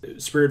process.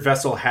 Spirit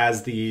Vessel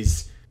has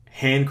these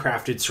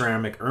handcrafted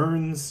ceramic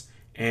urns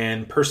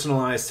and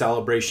personalized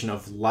celebration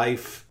of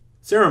life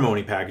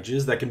ceremony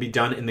packages that can be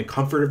done in the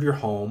comfort of your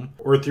home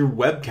or through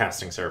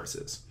webcasting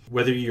services.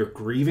 Whether you're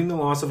grieving the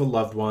loss of a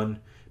loved one,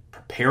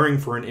 preparing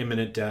for an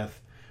imminent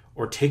death,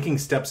 or taking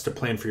steps to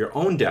plan for your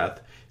own death,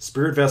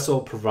 Spirit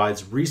Vessel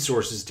provides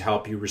resources to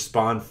help you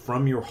respond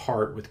from your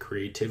heart with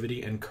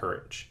creativity and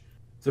courage.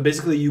 So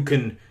basically, you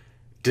can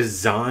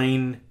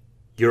design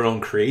your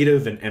own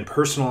creative and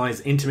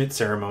personalized intimate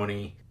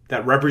ceremony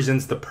that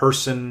represents the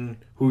person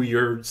who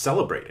you're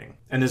celebrating.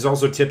 And there's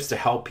also tips to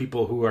help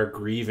people who are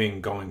grieving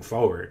going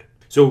forward.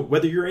 So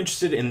whether you're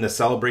interested in the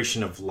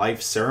celebration of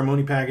life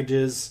ceremony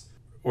packages,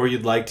 or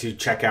you'd like to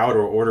check out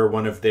or order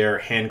one of their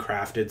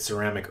handcrafted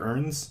ceramic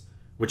urns,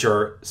 which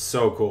are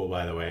so cool,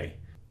 by the way,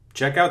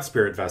 check out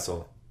Spirit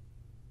Vessel.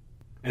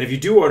 And if you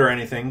do order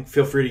anything,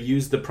 feel free to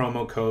use the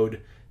promo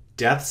code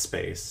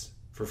DEATHSPACE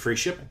for free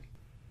shipping.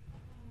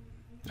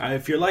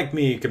 If you're like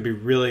me, it can be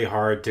really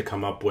hard to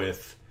come up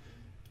with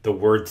the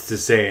words to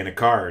say in a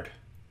card.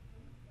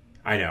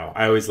 I know,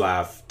 I always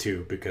laugh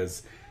too,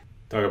 because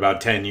talk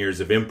about 10 years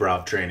of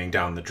improv training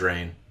down the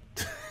drain.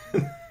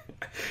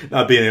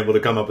 Not being able to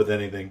come up with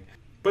anything.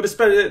 But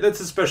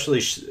that's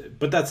especially so.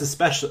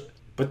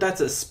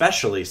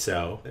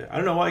 I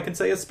don't know why I can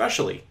say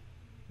especially.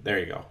 There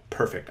you go.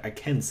 Perfect. I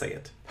can say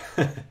it.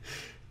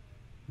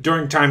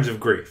 During times of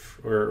grief,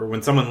 or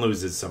when someone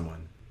loses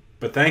someone.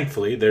 But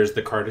thankfully, there's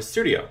the Cardist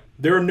Studio.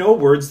 There are no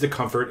words to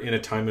comfort in a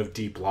time of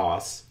deep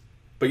loss,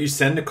 but you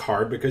send a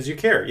card because you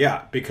care.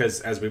 Yeah,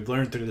 because as we've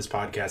learned through this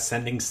podcast,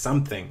 sending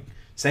something,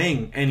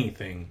 saying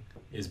anything,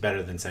 is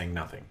better than saying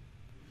nothing.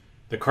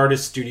 The Cardist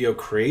Studio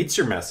creates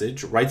your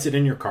message, writes it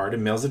in your card,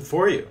 and mails it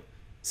for you.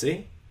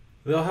 See?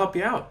 They'll help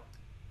you out.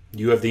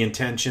 You have the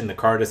intention, the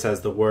Cardist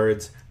has the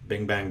words,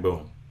 bing, bang,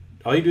 boom.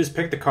 All you do is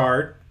pick the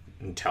card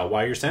and tell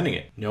why you're sending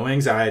it. No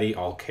anxiety,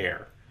 all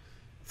care.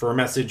 For a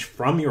message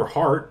from your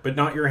heart, but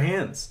not your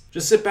hands.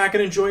 Just sit back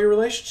and enjoy your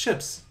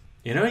relationships.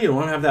 You know, you don't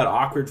want to have that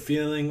awkward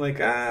feeling like,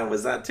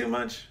 was that too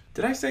much?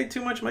 Did I say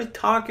too much? Am I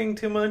talking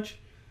too much?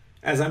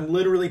 As I'm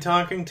literally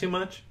talking too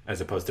much?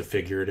 As opposed to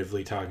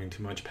figuratively talking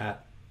too much,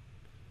 Pat.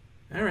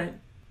 All right.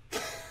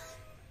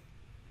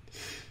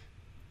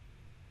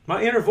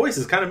 My inner voice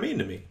is kind of mean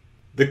to me.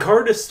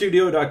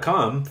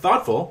 TheCardistStudio.com,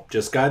 thoughtful,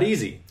 just got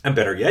easy. And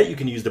better yet, you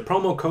can use the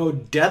promo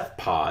code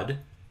DEATHPOD,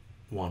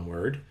 one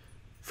word,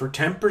 for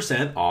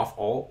 10% off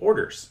all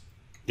orders.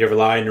 You ever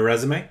lie in your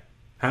resume?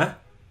 Huh?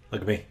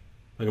 Look at me.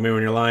 Look at me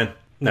when you're lying.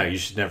 No, you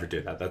should never do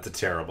that. That's a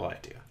terrible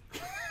idea.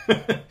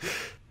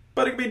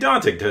 But it can be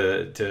daunting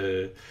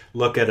to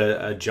look at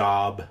a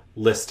job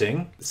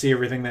listing, see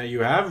everything that you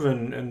have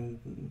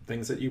and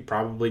things that you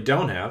probably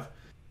don't have.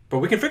 But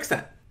we can fix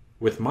that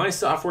with My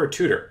Software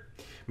Tutor.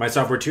 My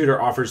Software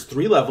Tutor offers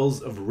 3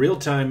 levels of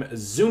real-time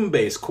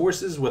Zoom-based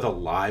courses with a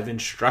live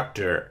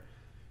instructor.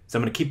 So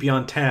I'm going to keep you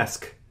on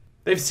task.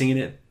 They've seen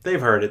it, they've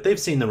heard it, they've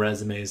seen the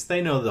resumes,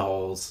 they know the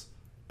holes,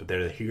 but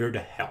they're here to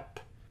help.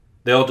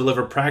 They'll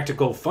deliver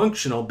practical,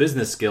 functional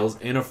business skills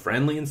in a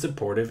friendly and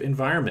supportive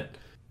environment.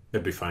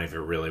 It'd be funny if it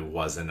really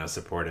wasn't a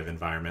supportive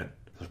environment.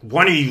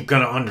 When are you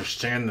going to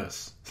understand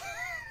this?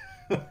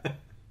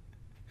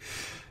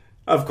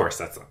 Of course,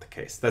 that's not the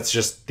case. That's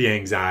just the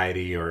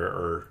anxiety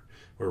or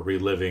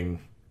reliving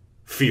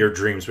fear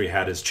dreams we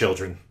had as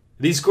children.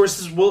 These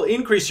courses will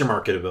increase your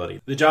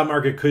marketability. The job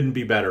market couldn't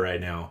be better right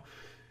now.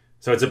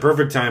 So it's a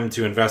perfect time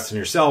to invest in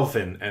yourself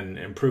and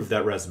improve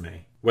that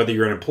resume. Whether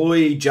you're an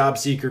employee, job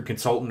seeker,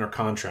 consultant, or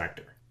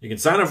contractor. You can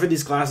sign up for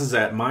these classes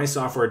at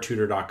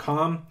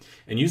mysoftwaretutor.com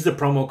and use the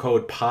promo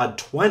code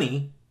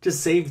POD20 to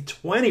save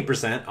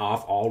 20%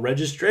 off all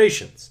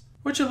registrations.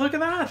 Would you look at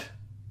that?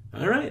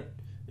 All right.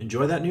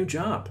 Enjoy that new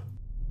job.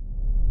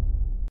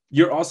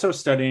 You're also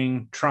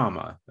studying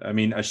trauma. I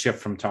mean, a shift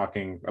from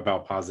talking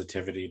about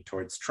positivity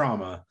towards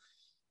trauma,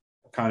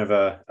 kind of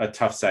a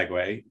tough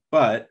segue,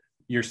 but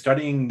you're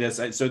studying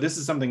this. So this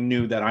is something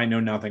new that I know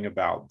nothing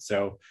about.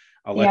 So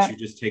I'll let you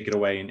just take it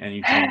away and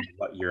you tell me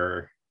what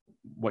you're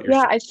studying.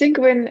 I think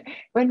when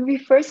we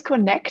first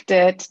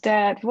connected,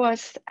 that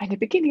was at the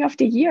beginning of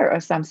the year or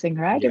something,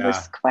 right? It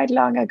was quite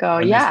long ago.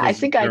 I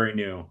think very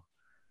new.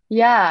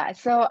 Yeah,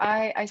 so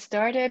I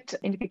started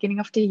in the beginning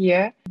of the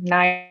year,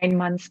 9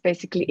 months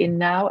basically in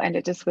now, and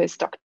it is with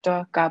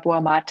Dr.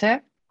 Gabor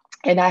Mate.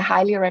 And I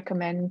highly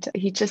recommend,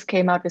 he just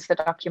came out with a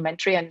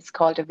documentary and it's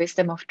called The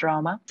Wisdom of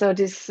Trauma. So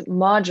this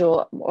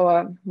module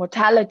or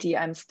modality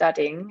I'm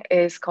studying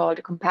is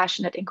called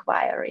Compassionate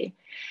Inquiry.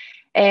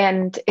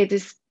 And it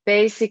is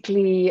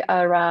basically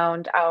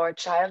around our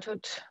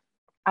childhood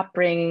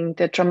upbringing,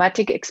 the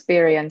traumatic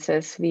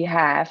experiences we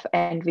have,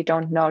 and we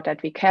don't know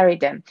that we carry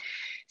them.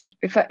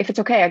 If it's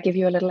okay, I'll give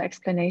you a little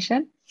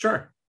explanation.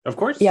 Sure, of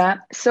course. Yeah.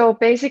 So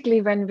basically,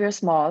 when we're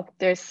small,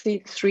 there's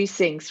three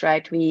things,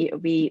 right? We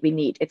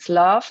need. It's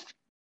love,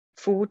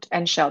 food,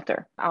 and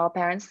shelter. Our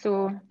parents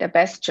do their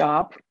best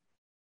job,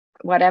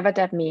 whatever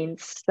that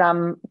means.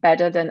 Some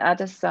better than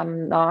others,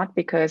 some not,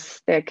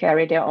 because they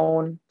carry their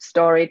own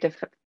story. The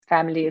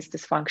family is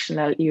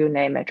dysfunctional, you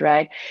name it,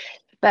 right?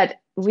 But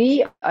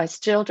we, as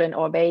children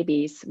or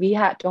babies, we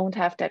don't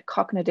have that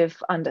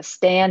cognitive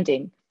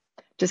understanding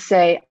to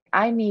say,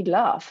 I need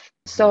love.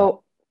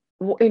 So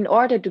in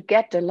order to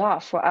get the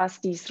love for us,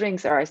 these three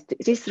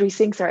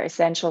things are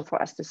essential for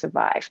us to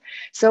survive.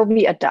 So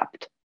we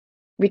adapt.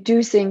 We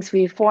do things,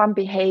 we form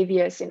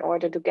behaviors in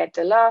order to get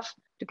the love,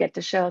 to get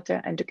the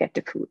shelter, and to get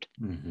the food.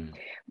 Mm-hmm.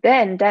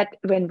 Then that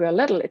when we're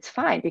little, it's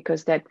fine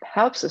because that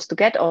helps us to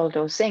get all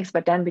those things,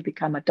 but then we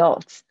become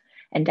adults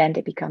and then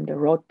they become the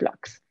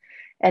roadblocks.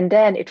 And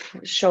then it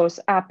shows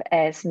up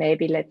as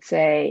maybe, let's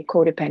say,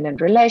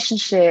 codependent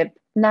relationship,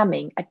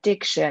 numbing,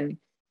 addiction,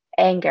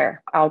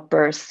 anger,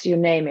 outbursts, you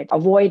name it,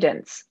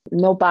 avoidance,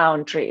 no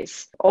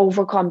boundaries,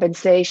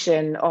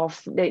 overcompensation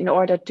in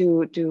order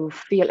to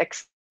feel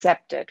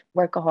accepted,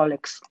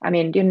 workaholics,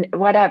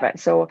 whatever.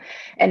 So,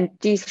 and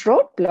these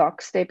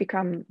roadblocks, they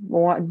become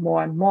more and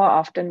more and more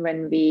often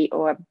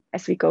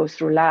as we go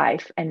through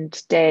life,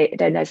 and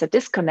then there's a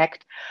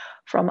disconnect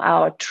from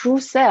our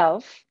true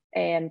self,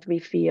 and we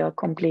feel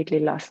completely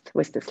lost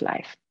with this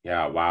life.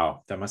 Yeah,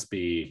 wow, that must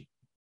be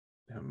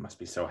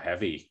so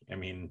heavy. I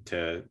mean,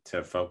 to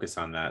focus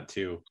on that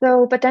too.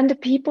 So, but then the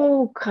people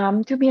who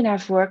come to me and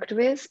I've worked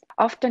with,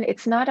 often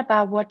it's not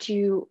about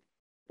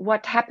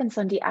what happens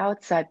on the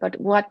outside, but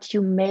what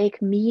you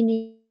make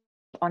meaning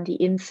on the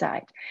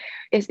inside.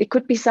 It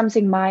could be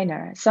something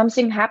minor.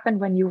 Something happened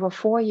when you were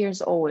 4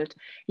 years old.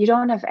 You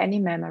don't have any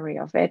memory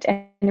of it,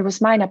 and it was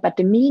minor, but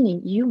the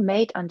meaning you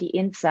made on the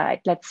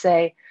inside, let's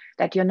say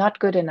that you're not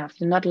good enough,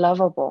 you're not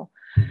lovable.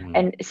 Mm-hmm.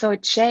 And so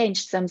it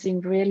changed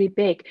something really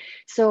big.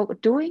 So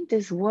doing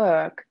this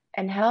work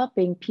and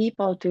helping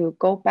people to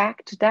go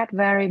back to that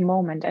very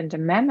moment and the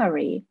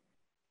memory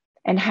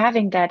and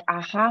having that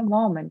aha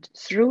moment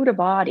through the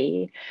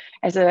body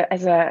as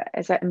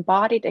an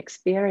embodied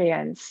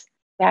experience,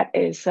 that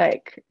is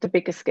like the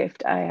biggest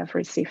gift I have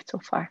received so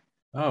far.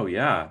 Oh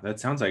yeah, that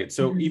sounds like it.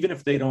 So even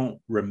if they don't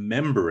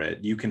remember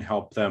it, you can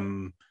help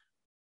them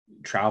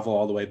travel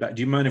all the way back.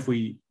 Do you mind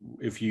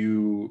if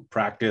you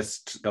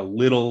practiced a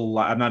little?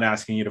 I'm not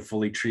asking you to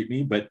fully treat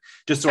me, but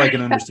just so I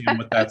can understand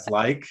what that's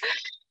like.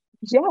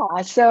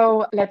 Yeah.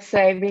 So let's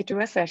say we do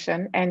a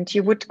session and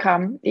you would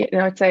come,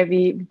 let's say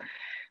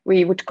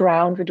we would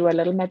ground, we do a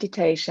little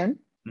meditation.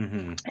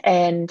 Mm-hmm.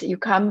 And you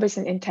come with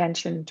an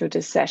intention to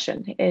this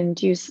session, and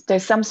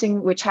there's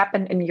something which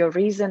happened in your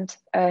recent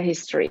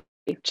history,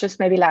 just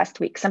maybe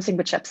last week, something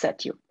which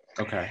upset you.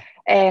 Okay.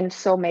 And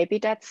so maybe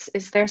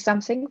is there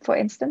something, for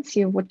instance,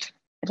 you would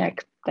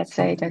like, let's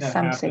say there's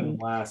something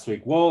last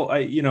week. Well,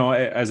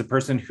 as a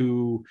person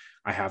who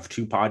I have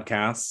 2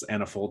 podcasts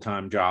and a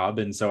full-time job.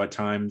 And so at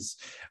times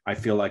I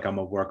feel like I'm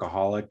a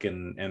workaholic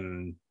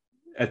and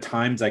at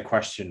times I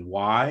question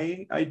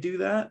why I do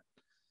that.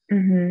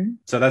 Mm-hmm.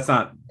 So that's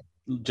not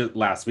just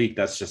last week.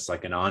 That's just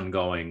like an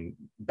ongoing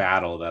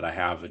battle that I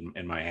have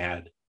in my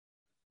head.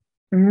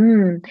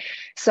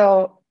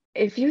 So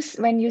if you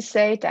when you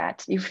say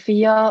that you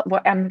feel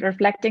what I'm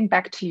reflecting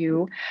back to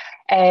you,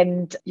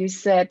 and you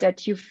said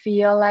that you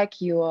feel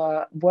like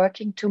you're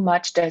working too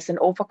much, there's an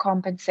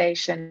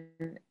overcompensation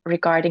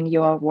regarding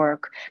your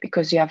work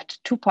because you have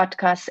two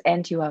podcasts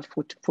and you have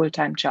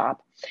full-time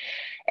job,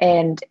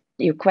 and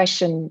you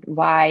question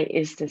why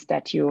is this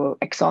that you're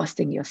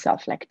exhausting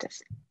yourself like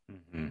this.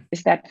 Mm-hmm.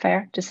 Is that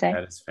fair to say?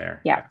 That is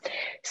fair. Yeah.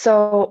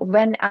 So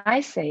when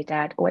I say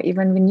that, or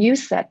even when you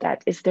said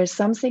that, is there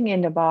something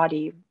in the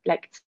body,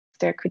 like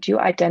there, could you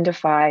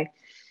identify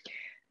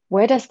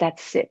where does that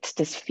sit,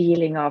 this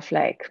feeling of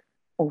like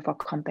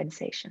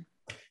overcompensation?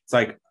 It's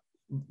like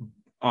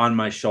on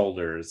my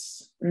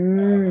shoulders,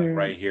 like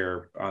right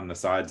here on the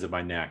sides of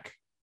my neck.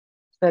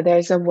 So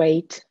there's a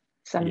weight,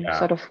 some Yeah.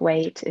 sort of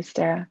weight is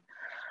there.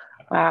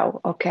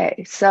 Wow.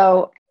 Okay.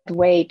 So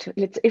weight,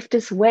 if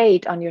this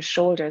weight on your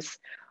shoulders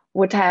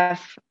would have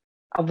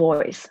a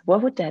voice,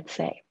 what would that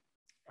say?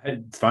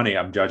 It's funny,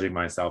 I'm judging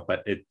myself,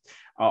 but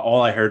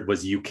all I heard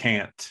was you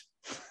can't.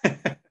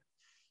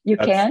 You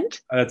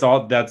can't? That's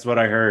what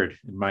I heard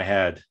in my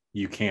head.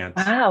 You can't.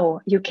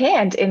 Wow, you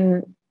can't.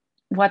 In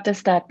what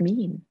does that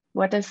mean?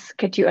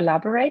 Could you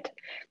elaborate?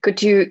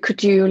 Could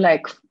you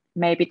like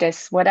maybe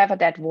this whatever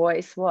that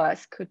voice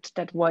was, could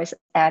that voice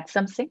add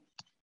something?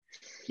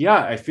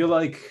 Yeah, I feel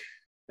like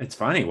it's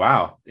funny.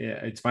 Wow.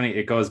 Yeah, it's funny.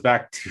 It goes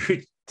back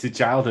to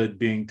childhood,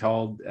 being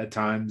told at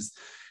times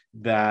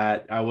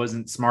that I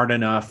wasn't smart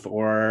enough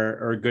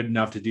or good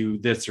enough to do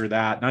this or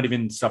that, not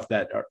even stuff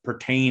that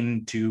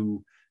pertain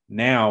to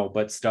now,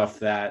 but stuff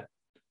that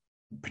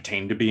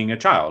pertain to being a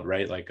child,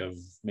 right? Like of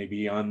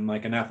maybe on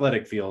like an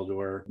athletic field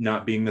or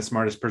not being the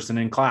smartest person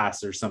in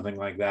class or something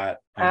like that.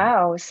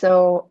 Wow,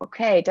 so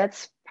okay,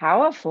 that's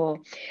powerful.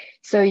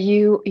 So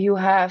you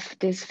have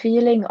this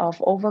feeling of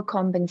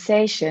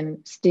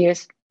overcompensation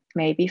steers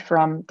maybe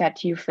from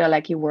that you feel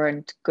like you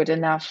weren't good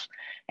enough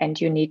and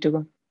you need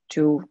to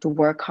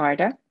work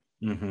harder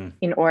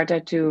in order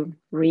to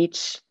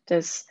reach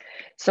this.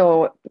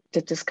 So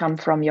did this come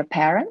from your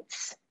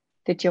parents?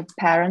 Did your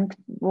parent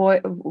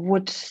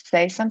would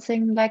say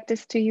something like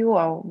this to you,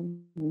 or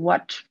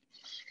what?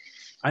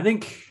 I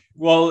think,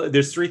 well,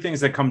 there's three things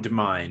that come to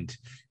mind.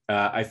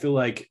 I feel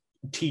like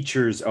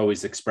teachers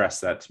always express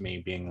that to me,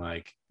 being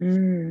like,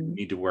 you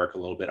need to work a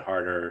little bit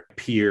harder.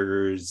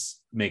 Peers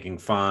making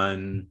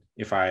fun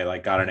if I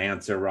like got an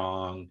answer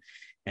wrong.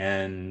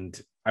 And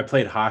I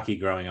played hockey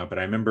growing up, and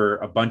I remember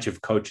a bunch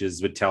of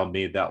coaches would tell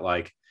me that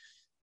like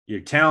your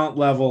talent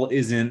level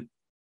isn't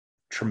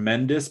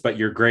tremendous, but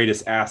your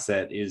greatest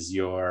asset is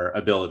your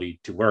ability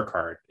to work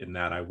hard. In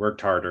that I worked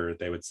harder,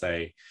 they would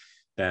say,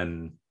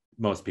 than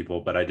most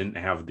people, but I didn't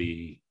have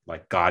the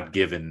like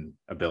God-given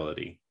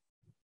ability.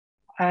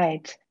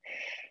 Right.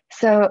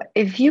 So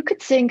if you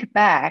could think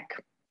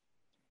back,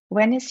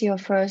 when is your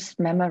first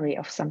memory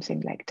of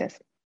something like this?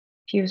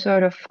 If you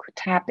sort of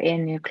tap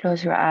in, you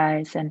close your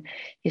eyes and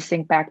you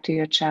think back to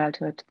your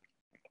childhood,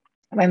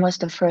 when was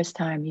the first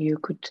time you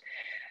could,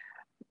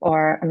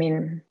 or I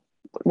mean,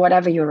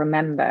 whatever you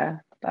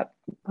remember, but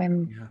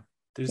when,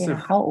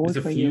 how old there's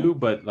a were few, you?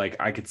 but like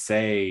I could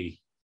say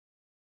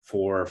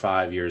 4 or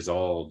 5 years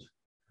old.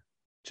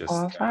 Just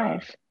 4 or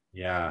 5.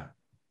 Yeah.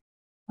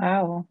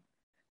 Wow.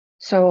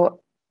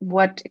 So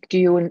what do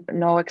you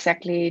know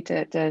exactly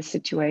the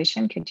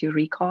situation? Could you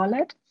recall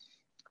it?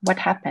 What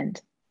happened?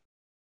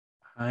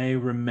 I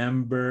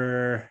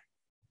remember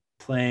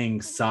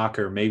playing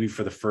soccer maybe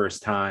for the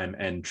first time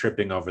and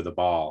tripping over the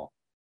ball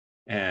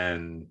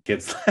and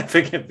kids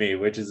laughing at me,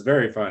 which is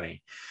very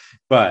funny.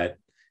 But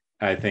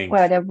I think,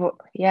 Well,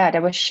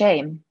 there was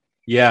shame.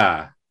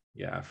 yeah,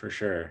 for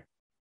sure.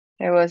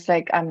 There was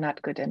like, I'm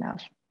not good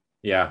enough.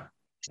 Yeah.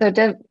 So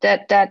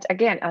that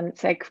again, and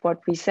it's like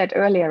what we said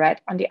earlier, right?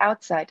 On the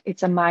outside,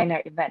 it's a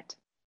minor event.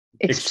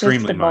 It's Extremely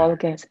just the minor. ball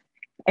game,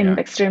 and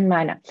extreme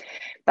minor.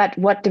 But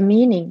what the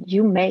meaning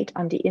you made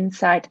on the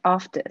inside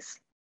of this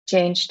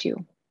changed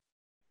you.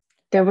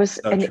 There was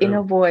an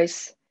inner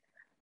voice,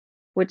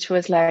 which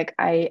was like,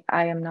 I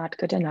am not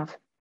good enough.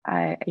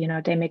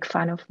 They make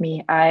fun of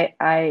me.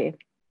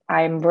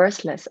 I'm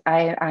worthless.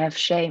 I have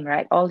shame,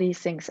 right? All these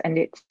things, and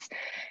it's,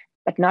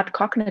 but not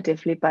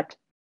cognitively, but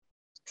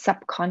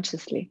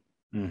subconsciously.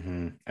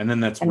 Mm-hmm. And then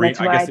that's why I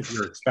guess if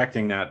you're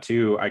expecting that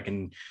too, I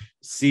can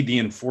see the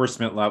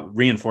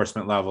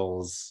reinforcement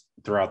levels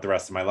throughout the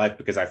rest of my life,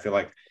 because I feel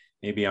like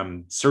maybe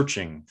I'm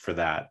searching for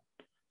that.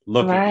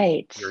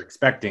 Looking, you're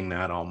expecting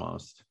that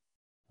almost.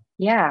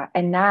 Yeah.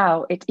 And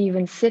now it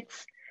even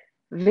sits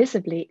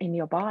visibly in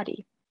your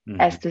body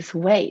as this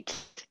weight,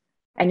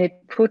 and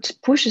it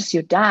pushes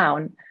you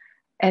down,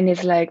 and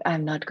it's like,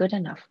 I'm not good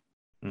enough.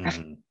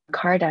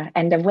 Harder,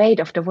 and the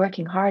weight of the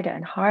working harder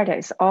and harder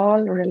is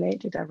all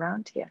related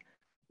around here.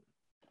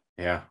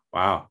 Yeah.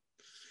 Wow.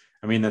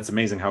 I mean, that's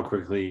amazing how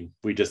quickly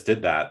we just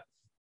did that.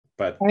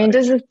 But I mean,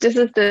 this is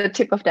the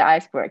tip of the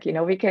iceberg.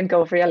 We can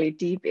go really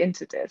deep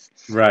into this,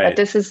 right? But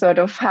this is sort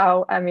of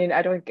how, I mean,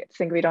 I don't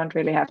think we don't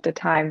really have the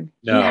time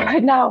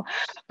right now,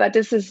 but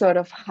this is sort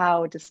of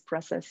how this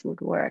process would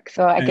work.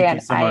 So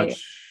again, thank you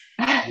so much.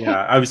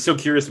 Yeah, I was so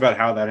curious about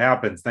how that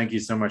happens. Thank you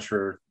so much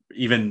for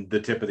even the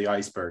tip of the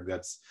iceberg.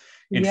 That's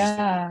interesting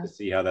Yeah. to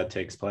see how that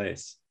takes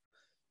place.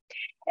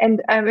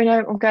 And I mean,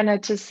 I'm gonna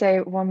just say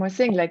one more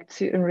thing,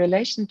 like in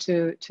relation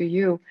to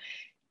you.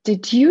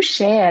 Did you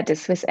share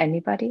this with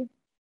anybody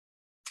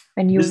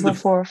when you This is were the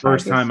 4 or 5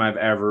 first years? time I've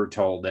ever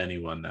told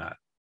anyone that.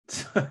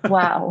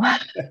 Wow.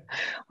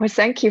 Well,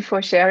 thank you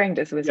for sharing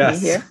this with me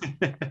Yes. here.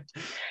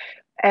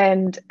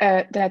 And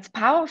that's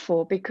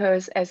powerful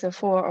because as a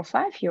 4 or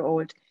 5 year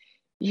old,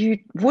 you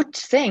would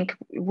think,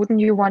 wouldn't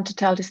you want to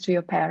tell this to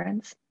your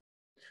parents?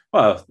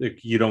 Well,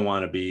 you don't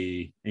want to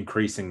be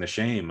increasing the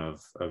shame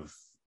of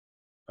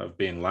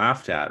being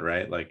laughed at,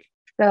 right? Like,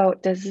 So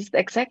this is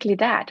exactly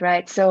that,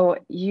 right? So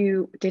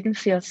you didn't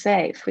feel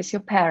safe with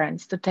your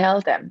parents to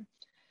tell them.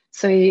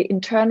 So you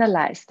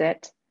internalized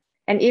it.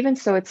 And even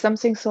so, it's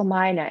something so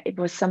minor, it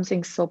was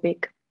something so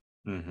big.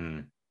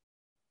 mm-hmm.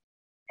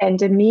 And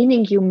the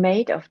meaning you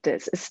made of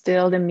this is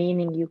still the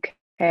meaning you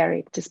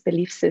carry, this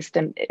belief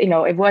system. You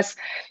know, it was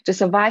to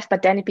survive,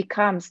 but then it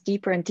becomes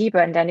deeper and deeper.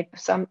 And then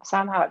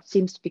somehow it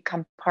seems to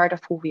become part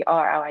of who we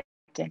are, our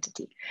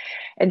identity.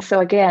 And so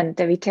again,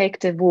 that we take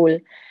the wool,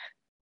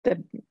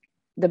 the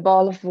the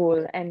ball of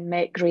wool, and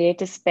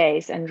create a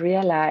space and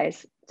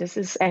realize this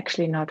is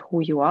actually not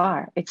who you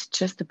are. It's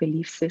just a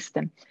belief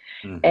system.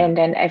 Mm-hmm. And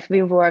then if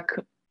we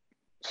work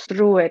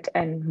through it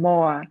and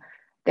more,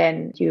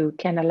 then you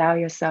can allow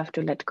yourself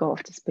to let go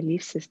of this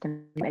belief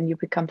system and you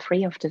become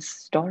free of this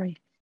story.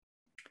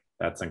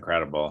 That's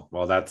incredible.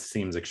 Well, that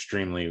seems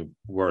extremely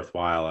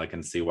worthwhile. I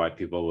can see why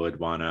people would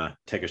want to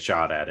take a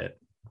shot at it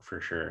for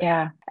sure.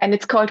 Yeah. And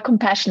it's called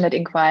compassionate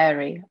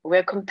inquiry.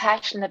 We're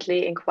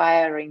compassionately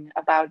inquiring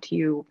about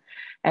you.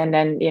 And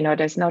then,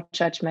 there's no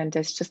judgment,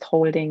 there's just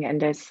holding,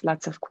 and there's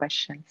lots of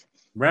questions.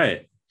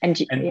 Right.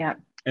 And And yeah.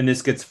 and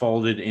this gets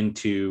folded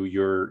into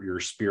your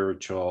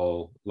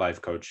spiritual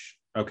life coach.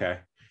 Okay.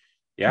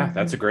 Yeah,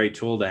 that's a Mm-hmm. great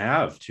tool to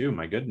have too.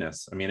 My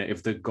goodness. I mean,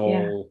 if the Yeah.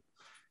 goal,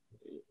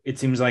 it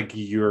seems like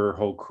your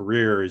whole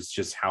career is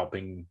just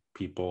helping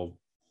people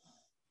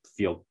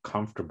feel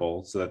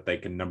comfortable so that they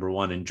can, number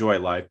one, enjoy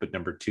life, but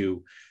number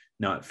two,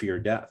 not fear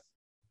death.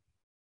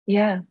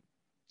 Yeah.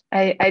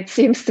 It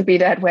seems to be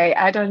that way.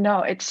 I don't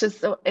know. It's just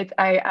so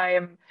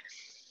I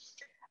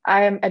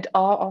am at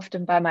awe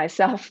often by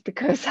myself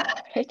because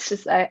it's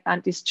just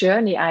on this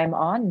journey I'm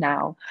on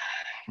now.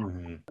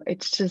 Mm-hmm.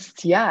 It's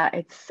just, yeah,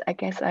 I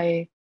guess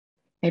I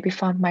maybe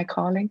found my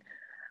calling.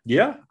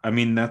 Yeah, I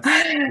mean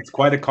it's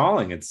quite a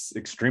calling. It's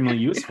extremely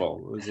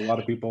useful. There's a lot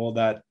of people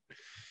that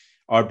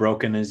are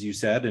broken, as you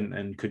said,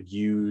 and could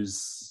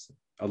use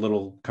a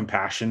little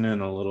compassion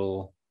and a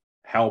little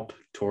help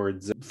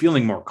towards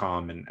feeling more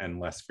calm and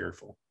less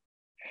fearful.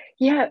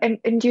 Yeah,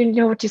 and you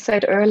know what you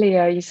said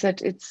earlier, you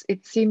said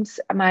it seems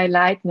my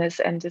lightness,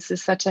 and this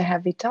is such a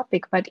heavy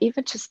topic, but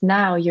even just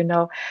now,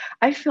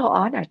 I feel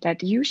honored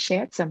that you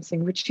shared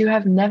something which you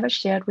have never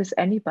shared with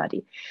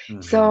anybody.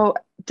 Mm-hmm. So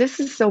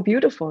this is so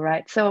beautiful,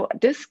 right? So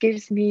this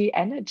gives me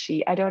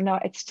energy. I don't know,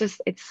 it's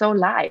so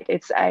light.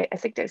 I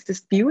think there's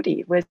this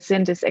beauty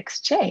within this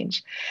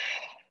exchange.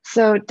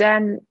 So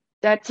then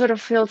that sort of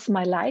fills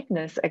my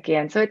lightness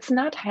again. So it's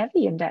not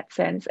heavy in that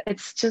sense.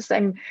 It's just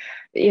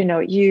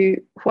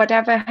you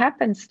whatever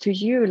happens to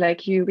you,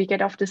 like we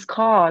get off this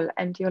call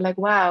and you're like,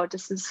 wow,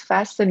 this is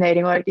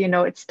fascinating. Or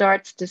it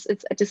starts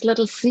it's this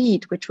little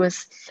seed which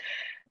was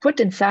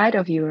put inside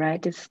of you,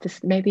 right? This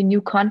maybe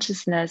new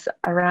consciousness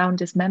around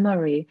this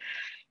memory.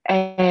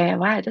 And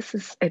wow, this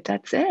is it.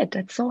 That's it.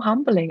 That's so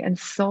humbling and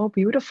so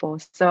beautiful.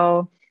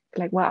 So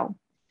like, wow.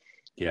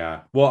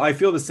 Yeah. Well, I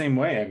feel the same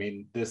way. I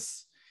mean,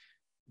 this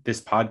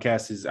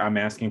podcast is, I'm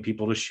asking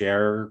people to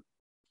share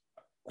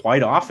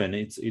quite often.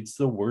 It's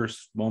the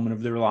worst moment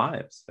of their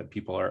lives that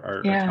people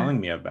are Yeah. telling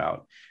me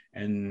about.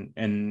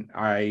 And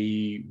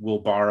I will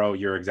borrow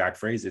your exact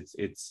phrase.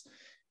 It's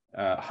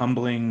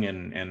humbling,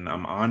 and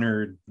I'm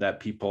honored that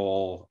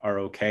people are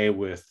okay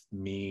with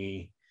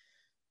me,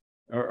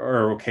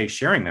 or okay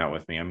sharing that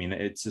with me. I mean,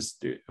 it's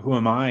just, who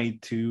am I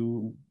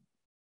to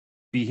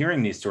be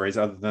hearing these stories,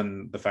 other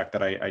than the fact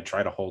that I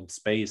try to hold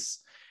space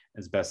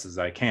as best as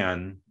I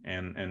can,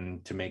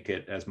 and to make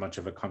it as much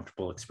of a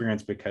comfortable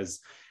experience, because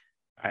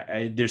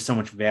there's so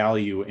much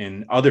value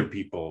in other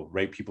people,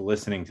 right? People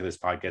listening to this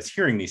podcast,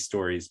 hearing these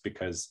stories,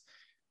 because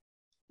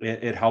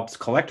it helps,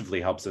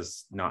 collectively helps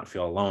us not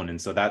feel alone. And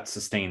so that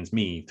sustains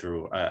me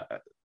through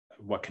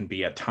what can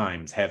be at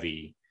times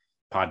heavy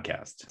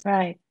podcast.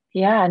 Right.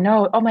 Yeah,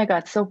 no. Oh my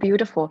God, so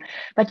beautiful.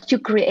 But you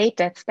create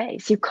that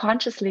space. You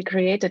consciously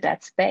created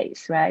that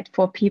space, right?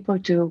 For people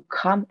to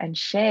come and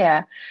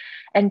share.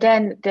 And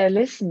then the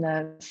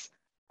listeners,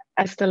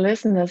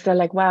 they're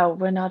like, wow,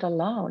 we're not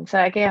alone.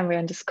 So again, we're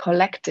in this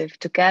collective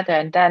together.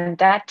 And then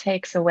that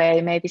takes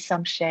away maybe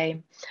some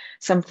shame,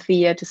 some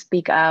fear to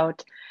speak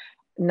out,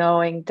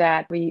 knowing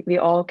that we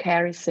all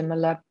carry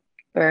similar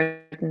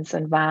burdens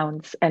and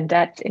wounds. And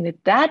that in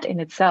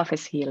itself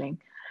is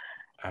healing.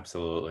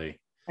 Absolutely.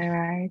 All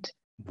right.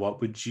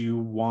 What would you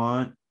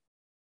want,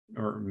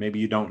 or maybe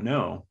you don't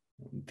know,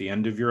 the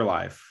end of your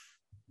life,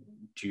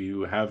 Do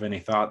you have any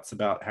thoughts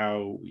about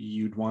how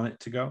you'd want it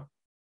to go?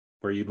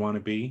 Where you'd want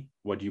to be?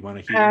 What do you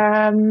want to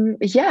hear?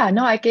 Yeah,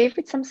 no, I gave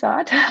it some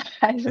thought.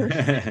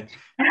 I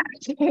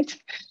did.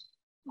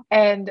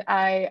 And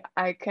I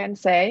can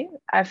say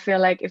I feel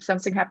like if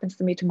something happens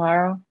to me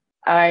tomorrow,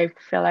 I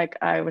feel like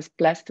I was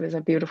blessed with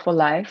a beautiful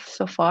life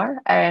so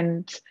far.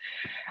 And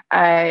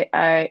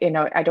I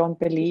don't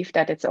believe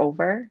that it's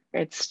over.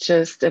 It's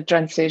just a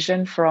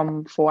transition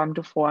from form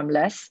to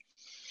formless.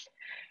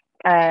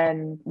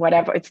 And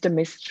whatever, it's the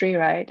mystery,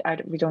 right?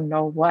 We don't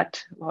know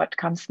what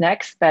comes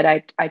next, but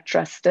I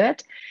trust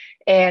it.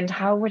 And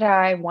how would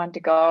I want to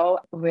go?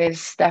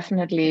 With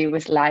definitely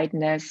with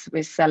lightness,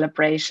 with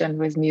celebration,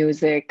 with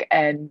music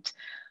and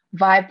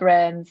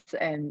vibrance,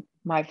 and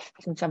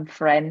some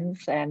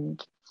friends,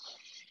 and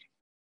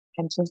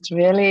just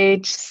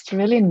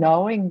really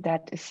knowing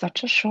that it's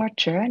such a short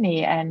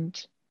journey, and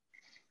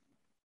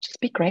just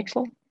be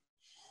grateful.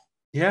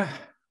 Yeah,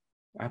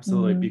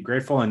 absolutely. Be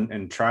grateful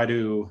and try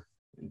to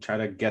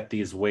get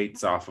these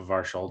weights off of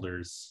our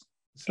shoulders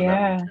so that we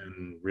Yeah.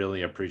 can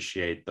really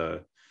appreciate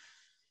the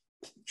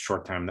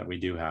short time that we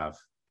do have.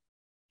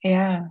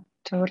 Yeah,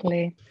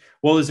 totally.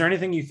 Well, is there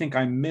anything you think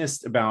I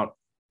missed about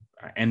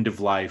end of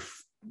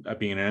life,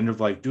 being an end of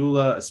life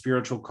doula, a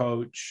spiritual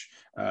coach,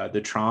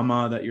 the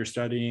trauma that you're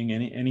studying?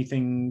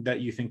 Anything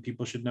that you think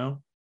people should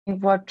know?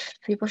 What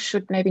people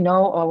should maybe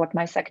know, or what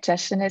my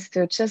suggestion is,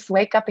 to just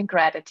wake up in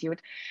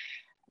gratitude.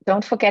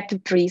 Don't forget to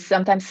breathe.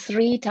 Sometimes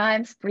 3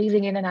 times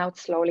breathing in and out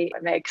slowly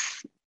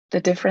makes the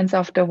difference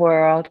of the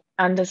world.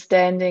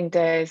 Understanding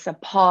there's a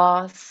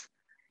pause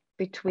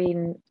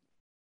between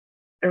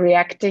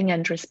reacting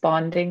and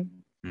responding,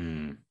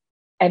 and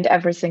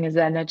everything is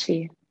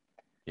energy.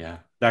 Yeah,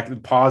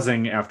 that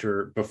pausing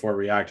before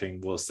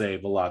reacting will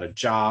save a lot of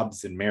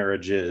jobs and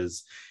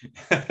marriages.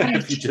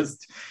 If you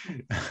just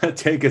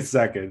take a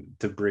second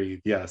to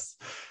breathe. Yes.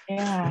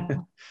 Yeah.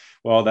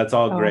 Well, that's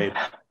all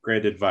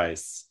great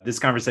advice. This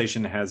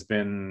conversation has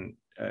been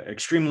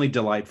extremely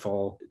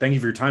delightful. Thank you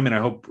for your time, and I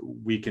hope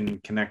we can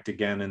connect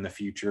again in the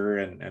future,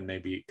 and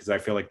maybe, because I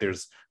feel like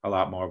there's a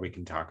lot more we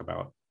can talk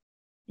about.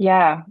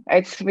 Yeah,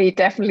 we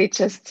definitely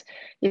just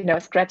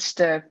scratched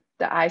the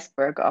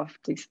iceberg of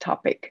this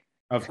topic.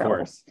 Of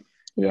course.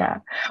 Yeah.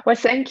 Well,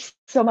 thanks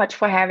so much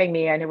for having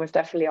me, and it was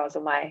definitely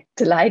also my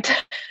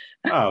delight.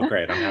 Oh,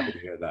 great. I'm happy to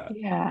hear that.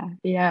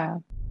 Yeah.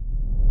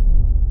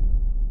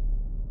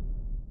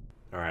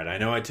 All right. I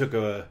know I took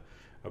a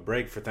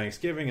break for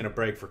Thanksgiving and a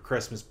break for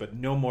Christmas, but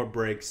no more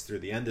breaks through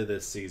the end of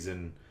this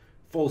season.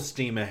 Full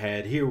steam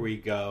ahead. Here we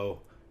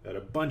go. Got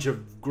a bunch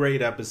of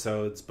great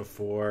episodes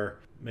before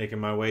making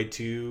my way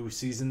to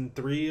season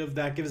 3 of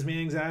That Gives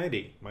Me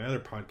Anxiety, my other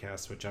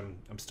podcast, which I'm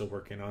still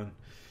working on.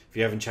 If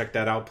you haven't checked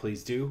that out,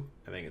 please do.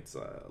 I think it's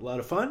a lot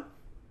of fun.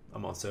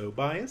 I'm also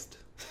biased.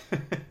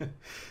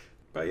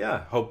 But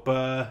yeah, hope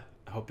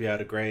you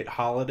had a great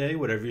holiday,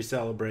 whatever you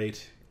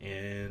celebrate,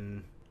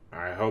 and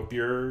I hope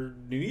your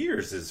New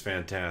Year's is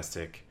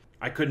fantastic.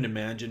 I couldn't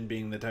imagine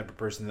being the type of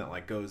person that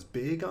like goes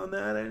big on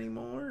that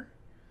anymore.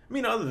 I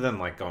mean, other than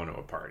like going to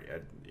a party,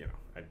 I'd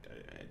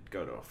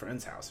go to a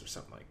friend's house or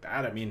something like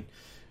that. I mean,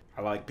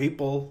 I like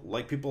people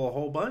a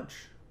whole bunch,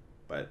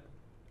 but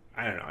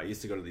I don't know. I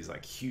used to go to these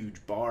like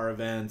huge bar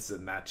events,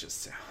 and that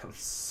just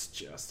sounds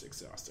just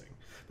exhausting.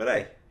 But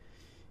hey,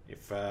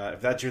 if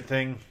that's your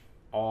thing,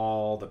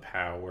 all the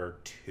power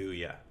to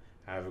you.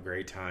 Have a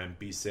great time.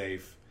 Be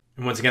safe.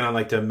 And once again, I'd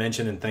like to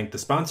mention and thank the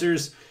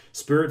sponsors.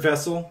 Spirit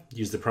Vessel.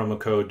 Use the promo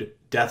code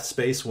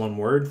DEATHSPACE, one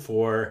word,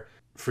 for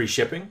free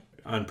shipping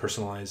on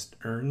personalized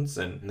urns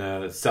and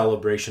the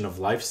Celebration of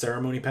Life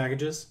ceremony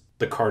packages.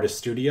 The Cardis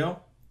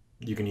Studio.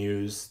 You can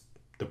use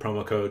the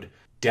promo code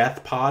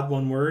DEATHPOD,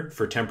 one word,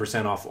 for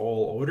 10% off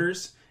all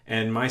orders.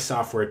 And My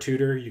Software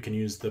Tutor, you can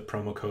use the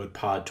promo code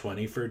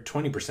POD20 for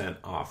 20%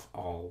 off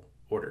all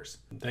orders.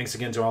 Thanks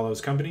again to all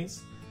those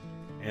companies,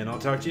 and I'll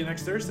talk to you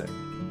next Thursday.